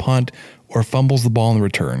muffs the punt or fumbles the ball in the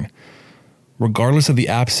return. Regardless of the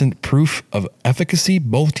absent proof of efficacy,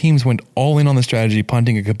 both teams went all in on the strategy,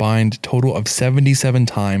 punting a combined total of 77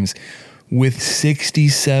 times, with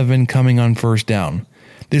 67 coming on first down.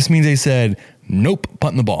 This means they said, nope,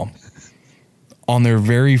 punting the ball on their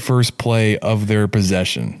very first play of their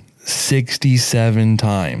possession. 67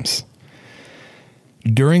 times.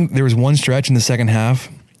 There was one stretch in the second half,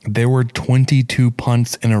 there were 22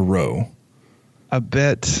 punts in a row. I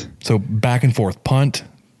bet. So back and forth, punt,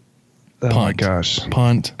 oh my gosh,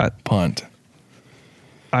 punt, punt.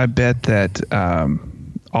 I bet that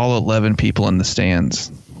all 11 people in the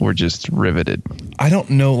stands were just riveted. I don't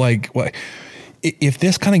know, what if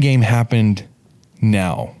this kind of game happened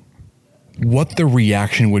now, what the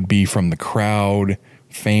reaction would be from the crowd,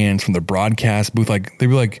 fans, from the broadcast booth. They'd be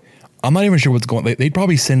like, I'm not even sure what's going on. They'd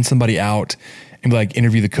probably send somebody out and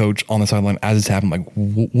interview the coach on the sideline as it's happening.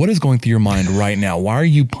 What is going through your mind right now? Why are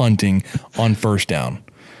you punting on first down?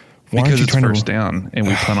 Because it's first down and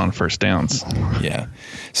we punt on first downs. Yeah.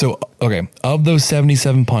 So, okay. Of those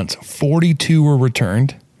 77 punts, 42 were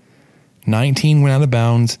returned. 19 went out of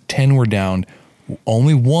bounds. 10 were downed.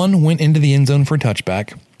 Only 1 went into the end zone for a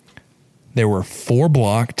touchback. There were 4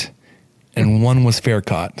 blocked and 1 was fair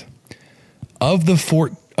caught. Of the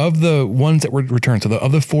ones that were returned,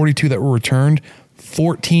 of the 42 that were returned,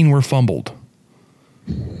 14 were fumbled.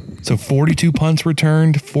 So 42 punts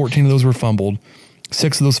returned, 14 of those were fumbled.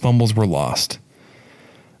 6 of those fumbles were lost.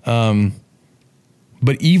 But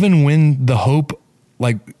even when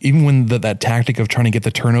that tactic of trying to get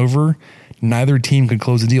the turnover, neither team could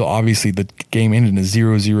close the deal. Obviously, the game ended in a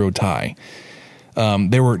 0-0 tie.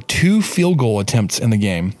 There were 2 field goal attempts in the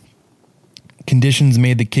game. Conditions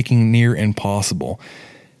made the kicking near impossible.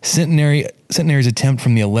 Centenary's attempt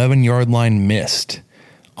from the 11-yard line missed.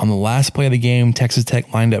 On the last play of the game, Texas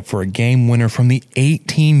Tech lined up for a game winner from the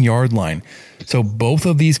 18-yard line. So both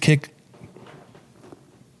of these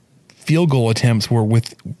field goal attempts were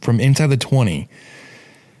from inside the 20.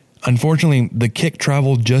 Unfortunately, the kick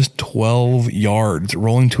traveled just 12 yards,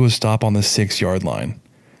 rolling to a stop on the 6-yard line.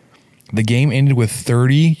 The game ended with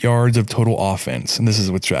 30 yards of total offense. And this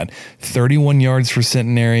is what's rad. 31 yards for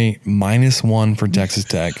Centenary, -1 for Texas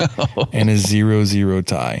Tech, and a 0-0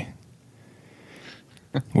 tie.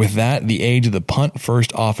 With that, the age of the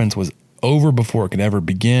punt-first offense was over before it could ever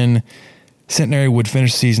begin. Centenary would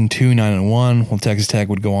finish the season 2-9-1, while Texas Tech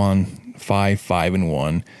would go on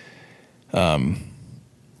 5-5-1.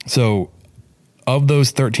 So of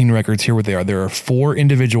those 13 records, here what they are. There are 4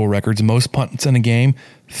 individual records. Most punts in a game,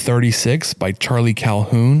 36 by Charlie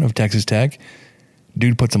Calhoun of Texas Tech.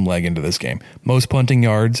 Dude put some leg into this game. Most punting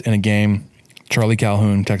yards in a game, Charlie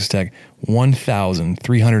Calhoun, Texas Tech,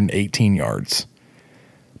 1,318 yards.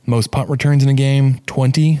 Most punt returns in a game,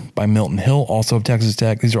 20 by Milton Hill, also of Texas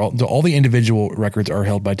Tech. These are all the individual records are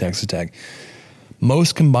held by Texas Tech.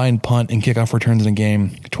 Most combined punt and kickoff returns in a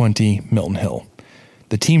game, 20, Milton Hill.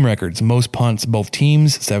 The team records, most punts, both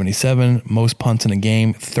teams, 77. Most punts in a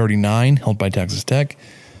game, 39, held by Texas Tech.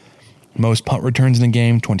 Most punt returns in a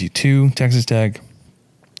game, 22, Texas Tech.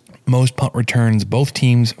 Most punt returns, both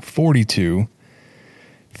teams, 42.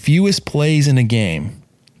 Fewest plays in a game,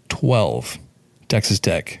 12, Texas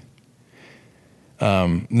Tech.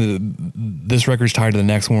 This record's tied to the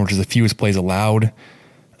next one, which is the fewest plays allowed.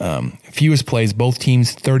 Fewest plays, both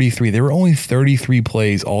teams, 33. There were only 33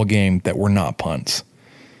 plays all game that were not punts.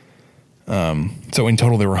 So in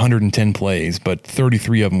total, there were 110 plays, but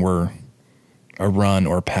 33 of them were a run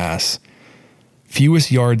or pass.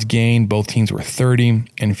 Fewest yards gained, both teams were 30,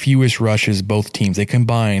 and fewest rushes, both teams. They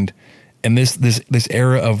combined, and this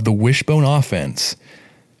era of the wishbone offense,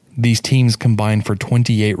 these teams combined for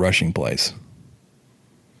 28 rushing plays.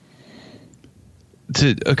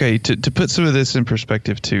 To put some of this in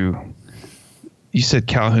perspective too, you said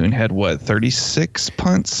Calhoun had what, 36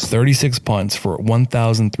 punts? 36 punts for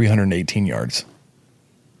 1,318 yards.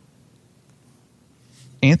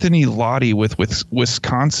 Anthony Lottie with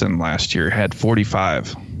Wisconsin last year had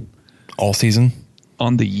 45. All season?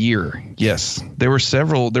 On the year, yes. There were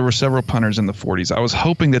several punters in the 40s. I was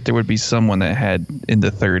hoping that there would be someone that had in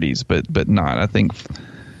the 30s, but not. I think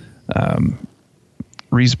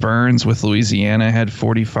Reese Burns with Louisiana had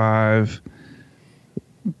 45.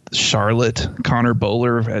 Charlotte, Connor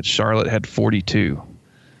Bowler at Charlotte had 42.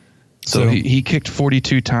 So he kicked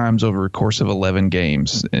 42 times over a course of 11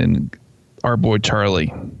 games. And our boy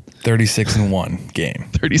Charlie, 36 in one game.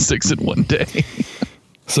 36 in one day.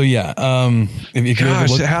 So yeah, if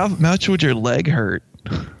gosh, how much would your leg hurt?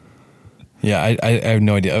 Yeah, I have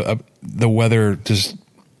no idea. The weather just,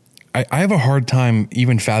 I have a hard time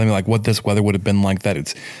even fathoming like what this weather would have been like, that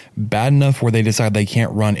it's bad enough where they decide they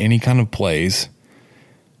can't run any kind of plays,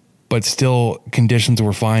 but still conditions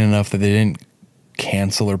were fine enough that they didn't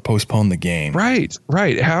cancel or postpone the game. Right.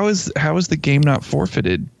 How is the game not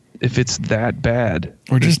forfeited if it's that bad?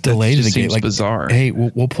 Or just delayed the game. Like, bizarre. Hey,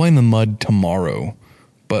 we'll play in the mud tomorrow,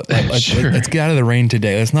 but let's get out of the rain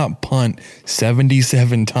today. Let's not punt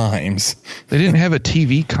 77 times. They didn't have a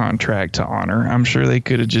TV contract to honor. I'm sure they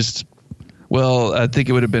could have just. Well, I think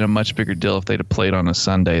it would have been a much bigger deal if they'd have played on a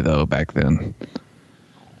Sunday though back then.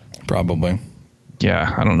 Probably.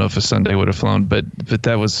 Yeah, I don't know if a Sunday would have flown, but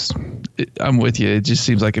that was. I'm with you. It just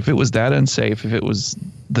seems like if it was that unsafe, if it was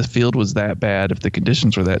the field was that bad, if the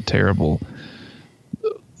conditions were that terrible,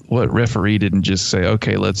 what referee didn't just say,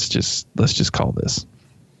 okay, let's just call this.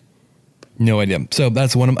 No idea. So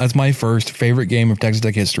that's my first favorite game of Texas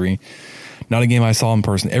Tech history. Not a game I saw in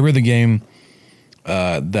person. Every other game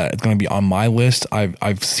that's going to be on my list,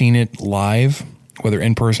 I've seen it live, whether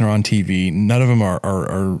in person or on TV. None of them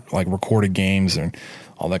are like recorded games and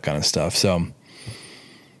all that kind of stuff. So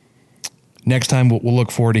next time we'll look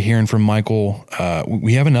forward to hearing from Michael.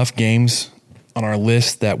 We have enough games on our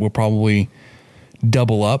list that we'll probably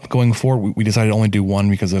double up going forward. We decided to only do one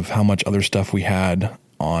because of how much other stuff we had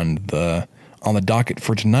on the docket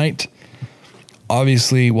for tonight.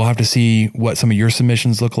 Obviously, we'll have to see what some of your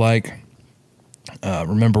submissions look like.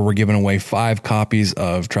 Remember, we're giving away 5 copies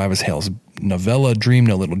of Travis Hale's novella, Dream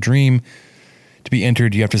No Little Dream. To be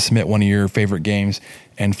entered, you have to submit one of your favorite games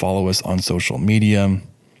and follow us on social media.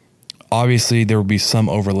 Obviously, there will be some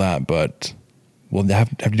overlap, but we'll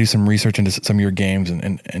have to do some research into some of your games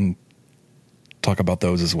and talk about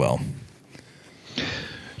those as well.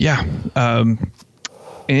 Yeah.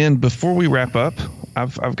 And before we wrap up,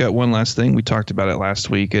 I've got one last thing. We talked about it last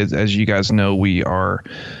week. As you guys know, we are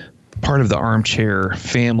part of the Armchair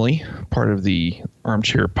family, part of the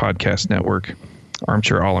Armchair Podcast Network,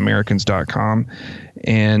 armchairallamericans.com.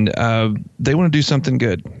 And they want to do something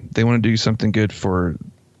good. They want to do something good for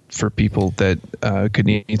people that could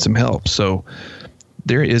need some help. So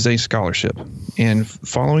there is a scholarship. And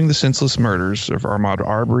following the senseless murders of Ahmaud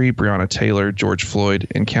Arbery, Breonna Taylor, George Floyd,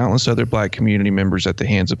 and countless other black community members at the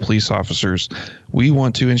hands of police officers, we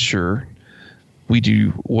want to ensure we do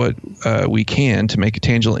what we can to make a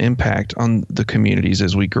tangible impact on the communities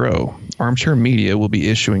as we grow. Armchair Media will be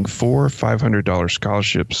issuing 4 $500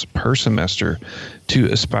 scholarships per semester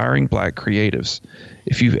to aspiring black creatives.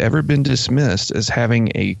 If you've ever been dismissed as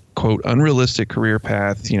having a, quote, unrealistic career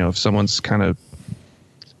path, if someone's kind of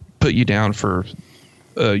put you down for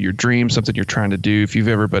your dream, something you're trying to do, if you've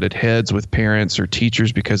ever butted heads with parents or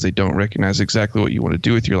teachers because they don't recognize exactly what you want to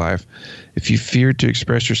do with your life, if you feared to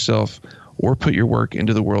express yourself or put your work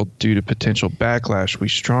into the world due to potential backlash, we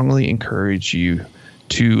strongly encourage you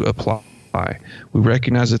to apply. We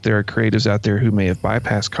recognize that there are creatives out there who may have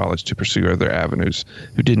bypassed college to pursue other avenues,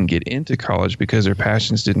 who didn't get into college because their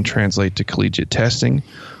passions didn't translate to collegiate testing,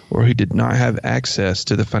 or who did not have access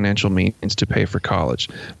to the financial means to pay for college.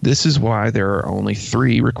 This is why there are only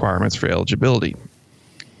 3 requirements for eligibility.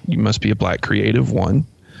 You must be a black creative, 1.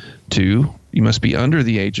 2, you must be under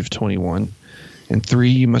the age of 21. And 3,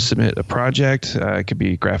 you must submit a project. It could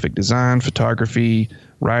be graphic design, photography,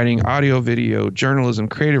 writing, audio, video, journalism,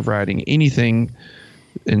 creative writing, anything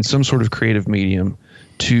in some sort of creative medium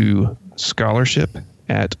to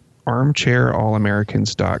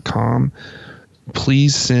scholarship@armchairallamericans.com.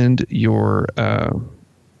 Please send your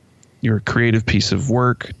creative piece of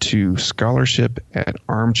work to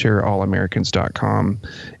scholarship@armchairallamericans.com,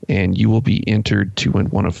 and you will be entered to win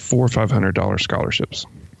one of 4 $500 scholarships.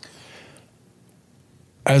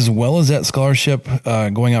 As well as that scholarship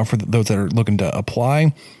going out for those that are looking to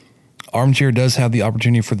apply, Armchair does have the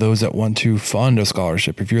opportunity for those that want to fund a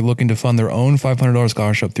scholarship. If you're looking to fund their own $500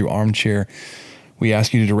 scholarship through Armchair, we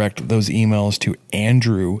ask you to direct those emails to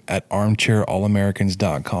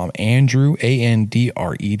Andrew@armchairallamericans.com. Andrew,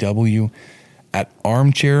 ANDREW,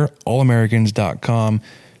 @armchairallamericans.com.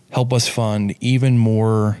 Help us fund even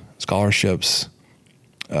more scholarships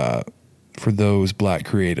for those black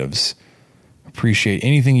creatives. Appreciate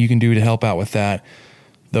anything you can do to help out with that.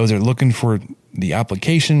 Those that are looking for the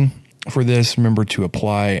application for this, remember to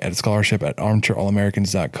apply at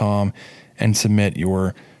scholarship@armchairallamericans.com. and submit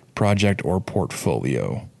your project or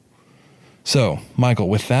portfolio. So, Michael,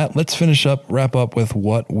 with that, let's wrap up with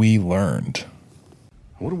what we learned.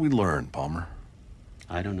 What did we learn, Palmer?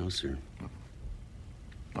 I don't know, sir.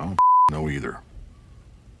 I don't know either.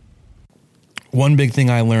 One big thing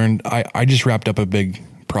I learned, I just wrapped up a big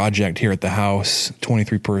project here at the house,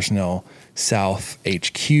 23 Personnel South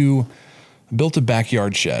HQ, built a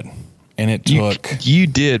backyard shed, and it took... You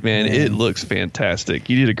did, man. It looks fantastic.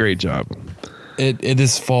 You did a great job.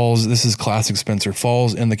 This is classic Spencer,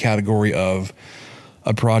 falls in the category of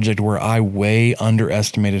a project where I way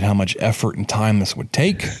underestimated how much effort and time this would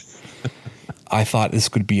take. I thought this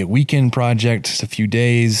could be a weekend project, just a few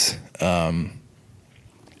days.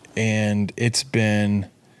 And it's been,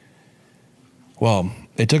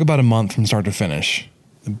 it took about a month from start to finish,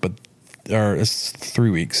 or it's 3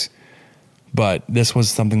 weeks. But this was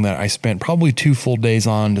something that I spent probably 2 full days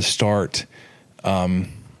on to start, and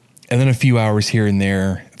then a few hours here and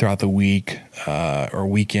there throughout the week or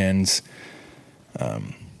weekends.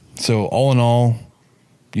 So all in all,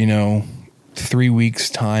 3 weeks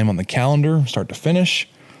time on the calendar, start to finish.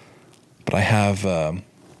 But I have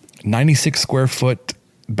 96 square foot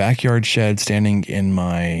backyard shed standing in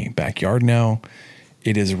my backyard now.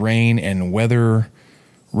 It is rain and weather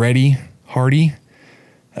ready, hardy.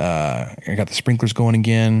 I got the sprinklers going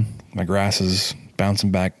again. My grass is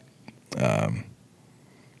bouncing back. But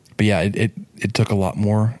yeah, it took a lot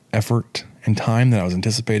more effort and time than I was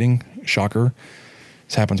anticipating. Shocker.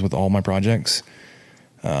 This happens with all my projects.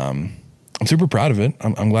 I'm super proud of it.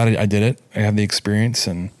 I'm glad I did it. I have the experience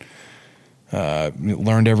and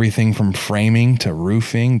learned everything from framing to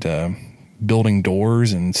roofing to building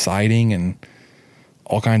doors and siding and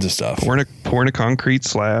all kinds of stuff. Pouring a concrete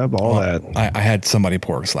slab, that. I had somebody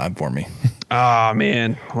pour a slab for me. Oh,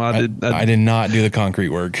 man. Well, I did not do the concrete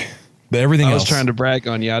work. But everything else. I was trying to brag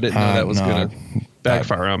on you. I didn't know that was going to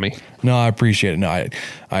backfire on me. No, I appreciate it. No,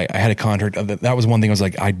 I had a contract. That was one thing I was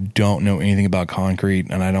like, I don't know anything about concrete,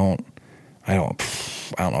 and I don't know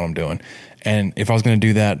what I'm doing. And if I was going to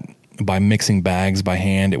do that by mixing bags by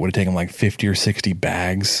hand, it would have taken like 50 or 60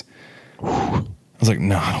 bags. I was like,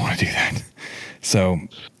 no, I don't want to do that. So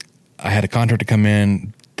I had a contractor come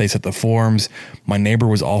in. They set the forms. My neighbor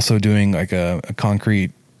was also doing like a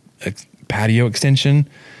concrete patio extension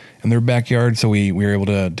in their backyard. So we were able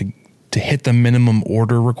to hit the minimum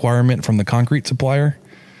order requirement from the concrete supplier.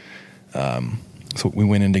 So we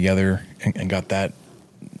went in together and got that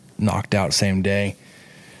knocked out same day.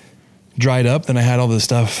 Dried up, then I had all the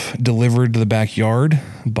stuff delivered to the backyard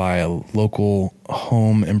by a local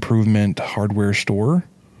home improvement hardware store.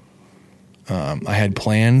 I had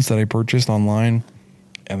plans that I purchased online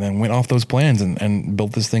and then went off those plans and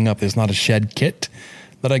built this thing up. There's not a shed kit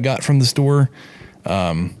that I got from the store.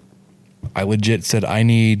 I legit said I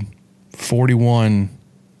need 41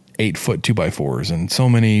 8-foot 2x4s and so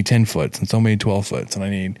many 10 foots and so many 12 foots. And I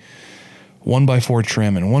need 1x4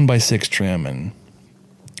 trim and 1x6 trim and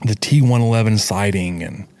the T111 siding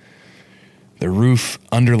and the roof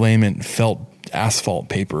underlayment felt asphalt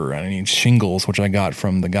paper. And I need shingles, which I got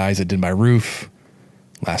from the guys that did my roof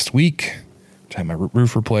last week, to have my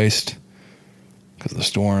roof replaced because of the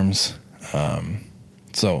storms.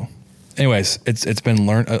 So anyways, it's been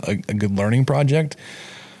a good learning project.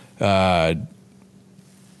 I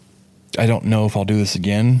don't know if I'll do this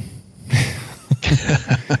again.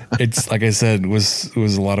 It's like I said, it was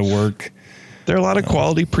a lot of work. There are a lot of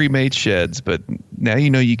quality pre-made sheds, but now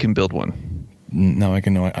you can build one. Now I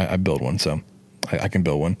can know I build one, so I can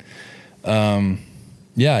build one.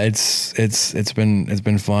 Yeah, it's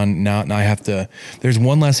been fun. Now I have to. There's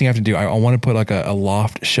one last thing I have to do. I want to put like a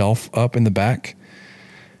loft shelf up in the back.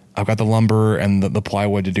 I've got the lumber and the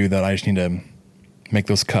plywood to do that. I just need to make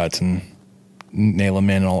those cuts and nail them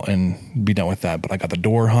in and be done with that. But I got the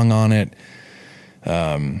door hung on it.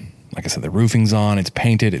 Like I said, the roofing's on. It's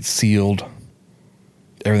painted. It's sealed.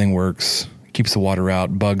 Everything works. Keeps the water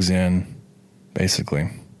out. Bugs in. Basically.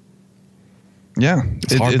 Yeah,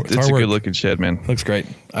 it's a good looking shed, man. Looks great.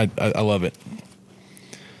 I love it.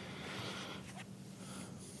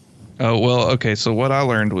 Oh, well, okay. So what I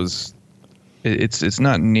learned was it's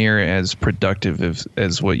not near as productive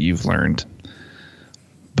as what you've learned,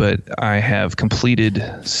 but I have completed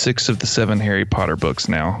 6 of the 7 Harry Potter books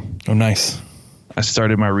now. Oh, nice. I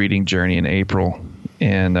started my reading journey in April,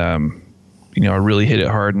 and I really hit it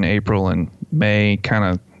hard in April, and May kind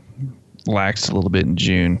of laxed a little bit in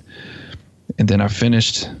June. And then I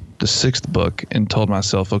finished the 6th book and told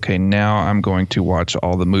myself, okay, now I'm going to watch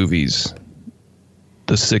all the movies,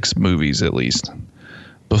 the 6 movies at least,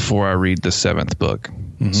 before I read the 7th book.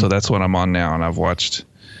 Mm-hmm. So that's what I'm on now. And I've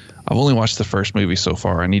only watched the first movie so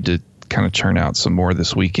far. I need to kind of churn out some more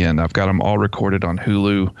this weekend. I've got them all recorded on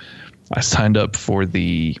Hulu. I signed up for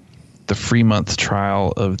the free month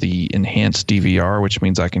trial of the enhanced DVR, which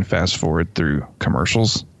means I can fast forward through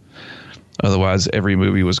commercials. Otherwise, every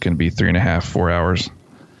movie was going to be 3.5, 4 hours.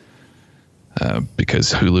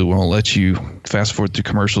 Because Hulu won't let you fast forward through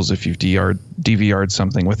commercials if you've DVR'd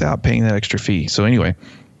something without paying that extra fee. So anyway,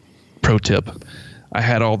 pro tip, I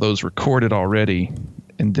had all those recorded already,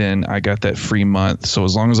 and then I got that free month. So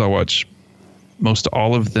as long as I watch most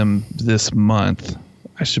all of them this month,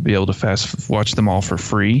 I should be able to watch them all for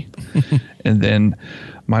free. And then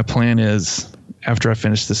my plan is, after I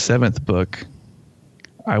finish the 7th book,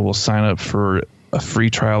 I will sign up for a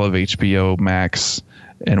free trial of HBO Max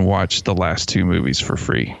and watch the last 2 movies for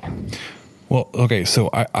free. Well, okay,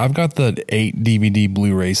 so I've got the 8 DVD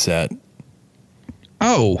Blu-ray set.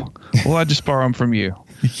 Oh, well, I just borrow them from you.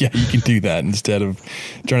 Yeah, you can do that instead of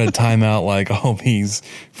trying to time out like all these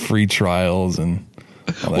free trials and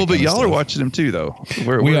all that. Well, but y'all stuff. are watching them too, though.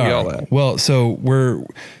 Where are y'all at? Well, so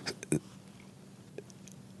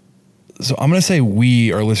I'm going to say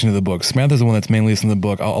we are listening to the book. Samantha's the one that's mainly listening to the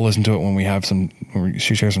book. I'll listen to it when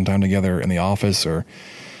she shares some time together in the office or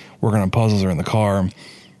working on puzzles or in the car.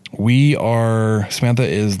 Samantha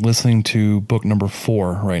is listening to book number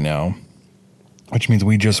 4 right now, which means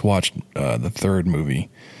we just watched the 3rd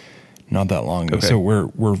movie not that long ago. Okay. So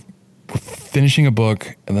we're finishing a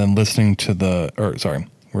book and then we're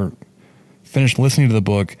finished listening to the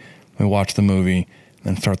book, we watch the movie, and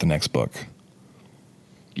then start the next book.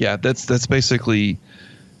 Yeah, that's basically.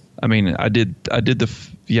 I mean, I'm doing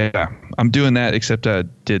that, except I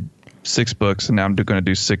did 6 books, and now I'm going to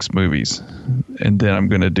do 6 movies, and then I'm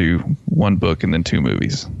going to do 1 book and then 2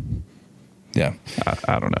 movies. Yeah,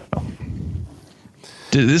 I don't know.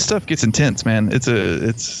 This stuff gets intense, man. It's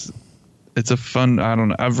a fun. I don't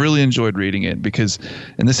know. I've really enjoyed reading it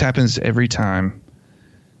and this happens every time.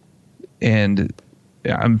 And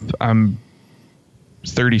I'm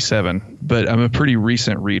 37, but I'm a pretty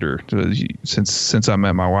recent reader. Since I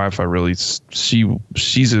met my wife,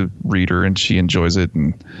 she's a reader and she enjoys it,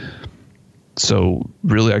 and so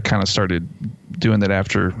really I kind of started doing that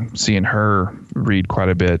after seeing her read quite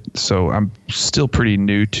a bit. So I'm still pretty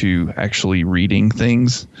new to actually reading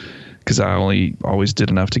things because I always did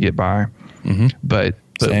enough to get by. Mm-hmm. But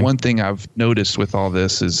Same. One thing I've noticed with all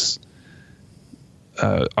this is,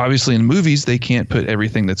 obviously in movies, they can't put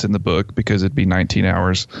everything that's in the book because it'd be 19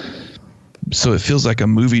 hours. So it feels like a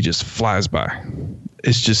movie just flies by.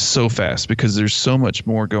 It's just so fast because there's so much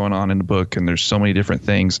more going on in the book and there's so many different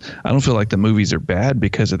things. I don't feel like the movies are bad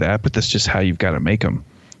because of that, but that's just how you've got to make them.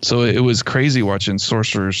 So it was crazy watching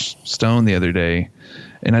Sorcerer's Stone the other day,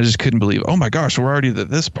 and I just couldn't believe, oh my gosh, we're already at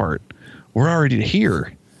this part. We're already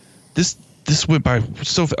here. This went by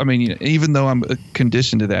so. I mean, even though I'm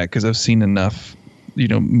conditioned to that because I've seen enough,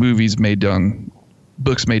 movies made on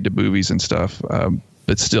books made to movies and stuff.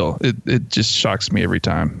 But still, it just shocks me every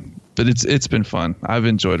time. But it's been fun. I've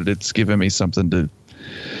enjoyed it. It's given me something to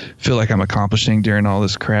feel like I'm accomplishing during all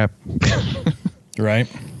this crap. Right.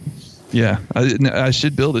 Yeah, I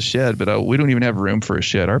should build a shed, but we don't even have room for a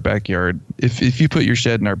shed. Our backyard. If you put your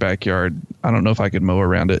shed in our backyard, I don't know if I could mow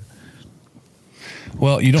around it.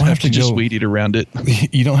 Well, you don't have to just weed eat around it.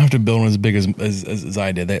 You don't have to build one as big as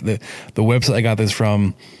I did. The website I got this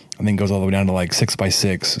from, I think, goes all the way down to like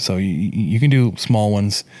 6x6. So you can do small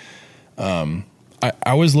ones.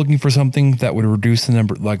 I was looking for something that would reduce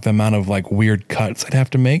the amount of like weird cuts I'd have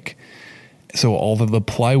to make. So all of the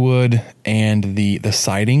plywood and the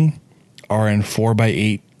siding are in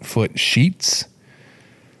 4x8 foot sheets.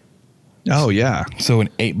 Oh yeah. So an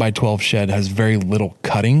 8x12 shed has very little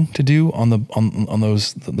cutting to do on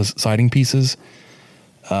those siding pieces,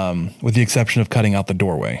 with the exception of cutting out the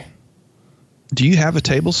doorway. Do you have a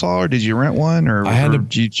table saw, or did you rent one, or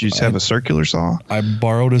did you just have a circular saw? I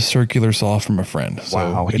borrowed a circular saw from a friend. So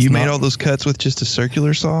wow, you made all those cuts with just a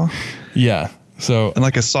circular saw? Yeah. So and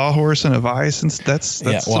like a sawhorse and a vise, and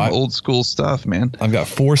that's old school stuff, man. I've got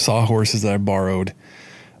 4 sawhorses that I borrowed.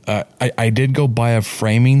 I did go buy a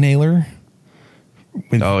framing nailer.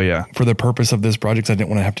 For the purpose of this project, I didn't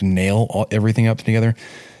want to have to nail everything up together.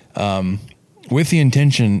 With the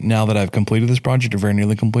intention, now that I've completed this project, or very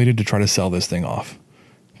nearly completed, to try to sell this thing off.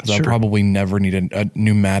 Because I'll probably never need a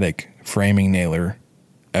pneumatic framing nailer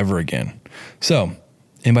ever again. So,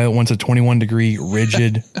 anybody that wants a 21 degree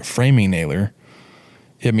rigid framing nailer,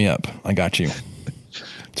 hit me up. I got you.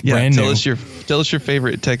 It's brand new. Tell us your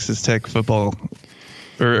favorite Texas Tech football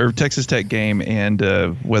or Texas Tech game, and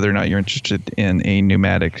whether or not you're interested in a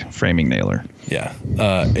pneumatic framing nailer. Yeah.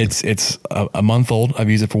 It's a month old. I've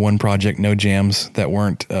used it for one project. No jams that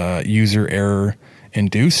weren't user error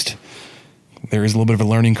induced. There is a little bit of a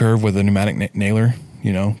learning curve with a pneumatic nailer.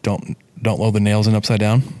 Don't load the nails in upside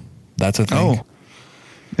down. That's a thing. Oh,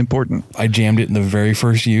 important. I jammed it in the very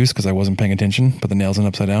first use because I wasn't paying attention. Put the nails in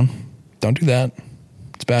upside down. Don't do that.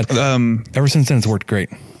 It's bad. Ever since then, it's worked great.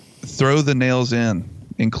 Throw the nails in.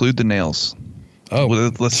 Include the nails. Oh,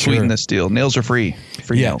 let's sweeten this deal. Nails are free.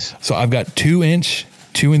 Free nails. So I've got 2-inch,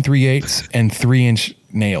 2 3/8, and 3-inch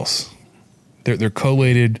nails. They're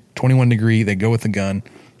collated, 21 degree. They go with the gun.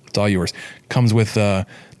 It's all yours. Comes with the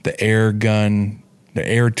air gun, the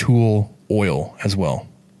air tool oil as well.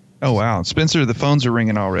 Oh, wow. Spencer, the phones are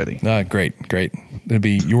ringing already. Great. It'd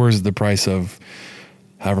be yours at the price of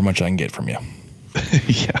however much I can get from you.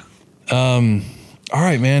 Yeah. All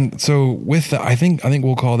right, man. So with that, I think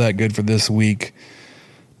we'll call that good for this week.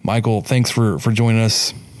 Michael, thanks for joining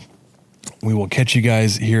us. We will catch you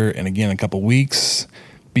guys here in a couple weeks.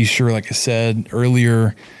 Be sure, like I said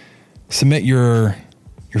earlier, submit your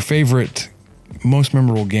favorite, most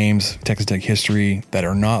memorable games, Texas Tech history, that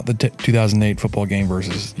are not the 2008 football game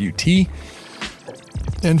versus UT.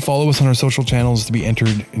 And follow us on our social channels to be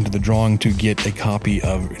entered into the drawing to get a copy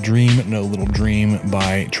of Dream No Little Dream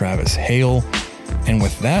by Travis Hale. And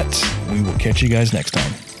with that, we will catch you guys next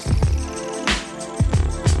time.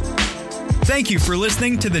 Thank you for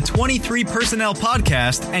listening to the 23 Personnel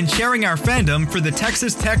Podcast and sharing our fandom for the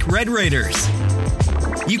Texas Tech Red Raiders.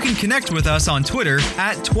 You can connect with us on Twitter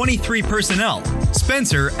at 23personnel,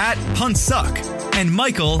 Spencer at Puntsuck, and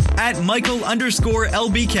Michael at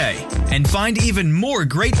Michael_LBK. And find even more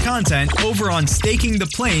great content over on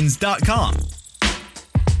StakingThePlains.com.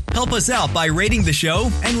 Help us out by rating the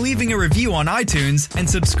show and leaving a review on iTunes, and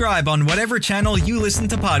subscribe on whatever channel you listen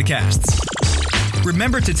to podcasts.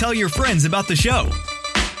 Remember to tell your friends about the show.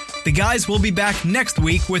 The guys will be back next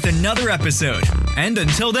week with another episode. And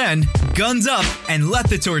until then, guns up and let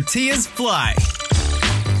the tortillas fly.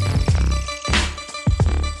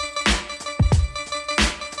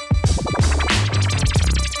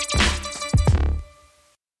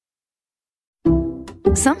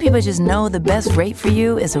 Some people just know the best rate for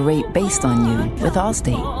you is a rate based on you with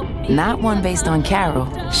Allstate. Not one based on Carol.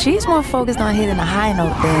 She's more focused on hitting a high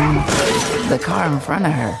note than the car in front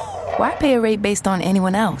of her. Why pay a rate based on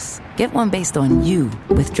anyone else? Get one based on you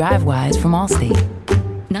with DriveWise from Allstate.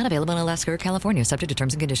 Not available in Alaska or California, subject to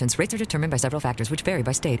terms and conditions. Rates are determined by several factors, which vary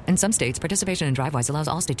by state. In some states, participation in DriveWise allows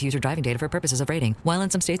Allstate to use your driving data for purposes of rating. While in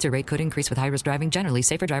some states, your rate could increase with high-risk driving. Generally,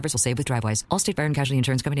 safer drivers will save with DriveWise. Allstate Fire and Casualty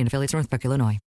Insurance Company and affiliates, Northbrook, Illinois.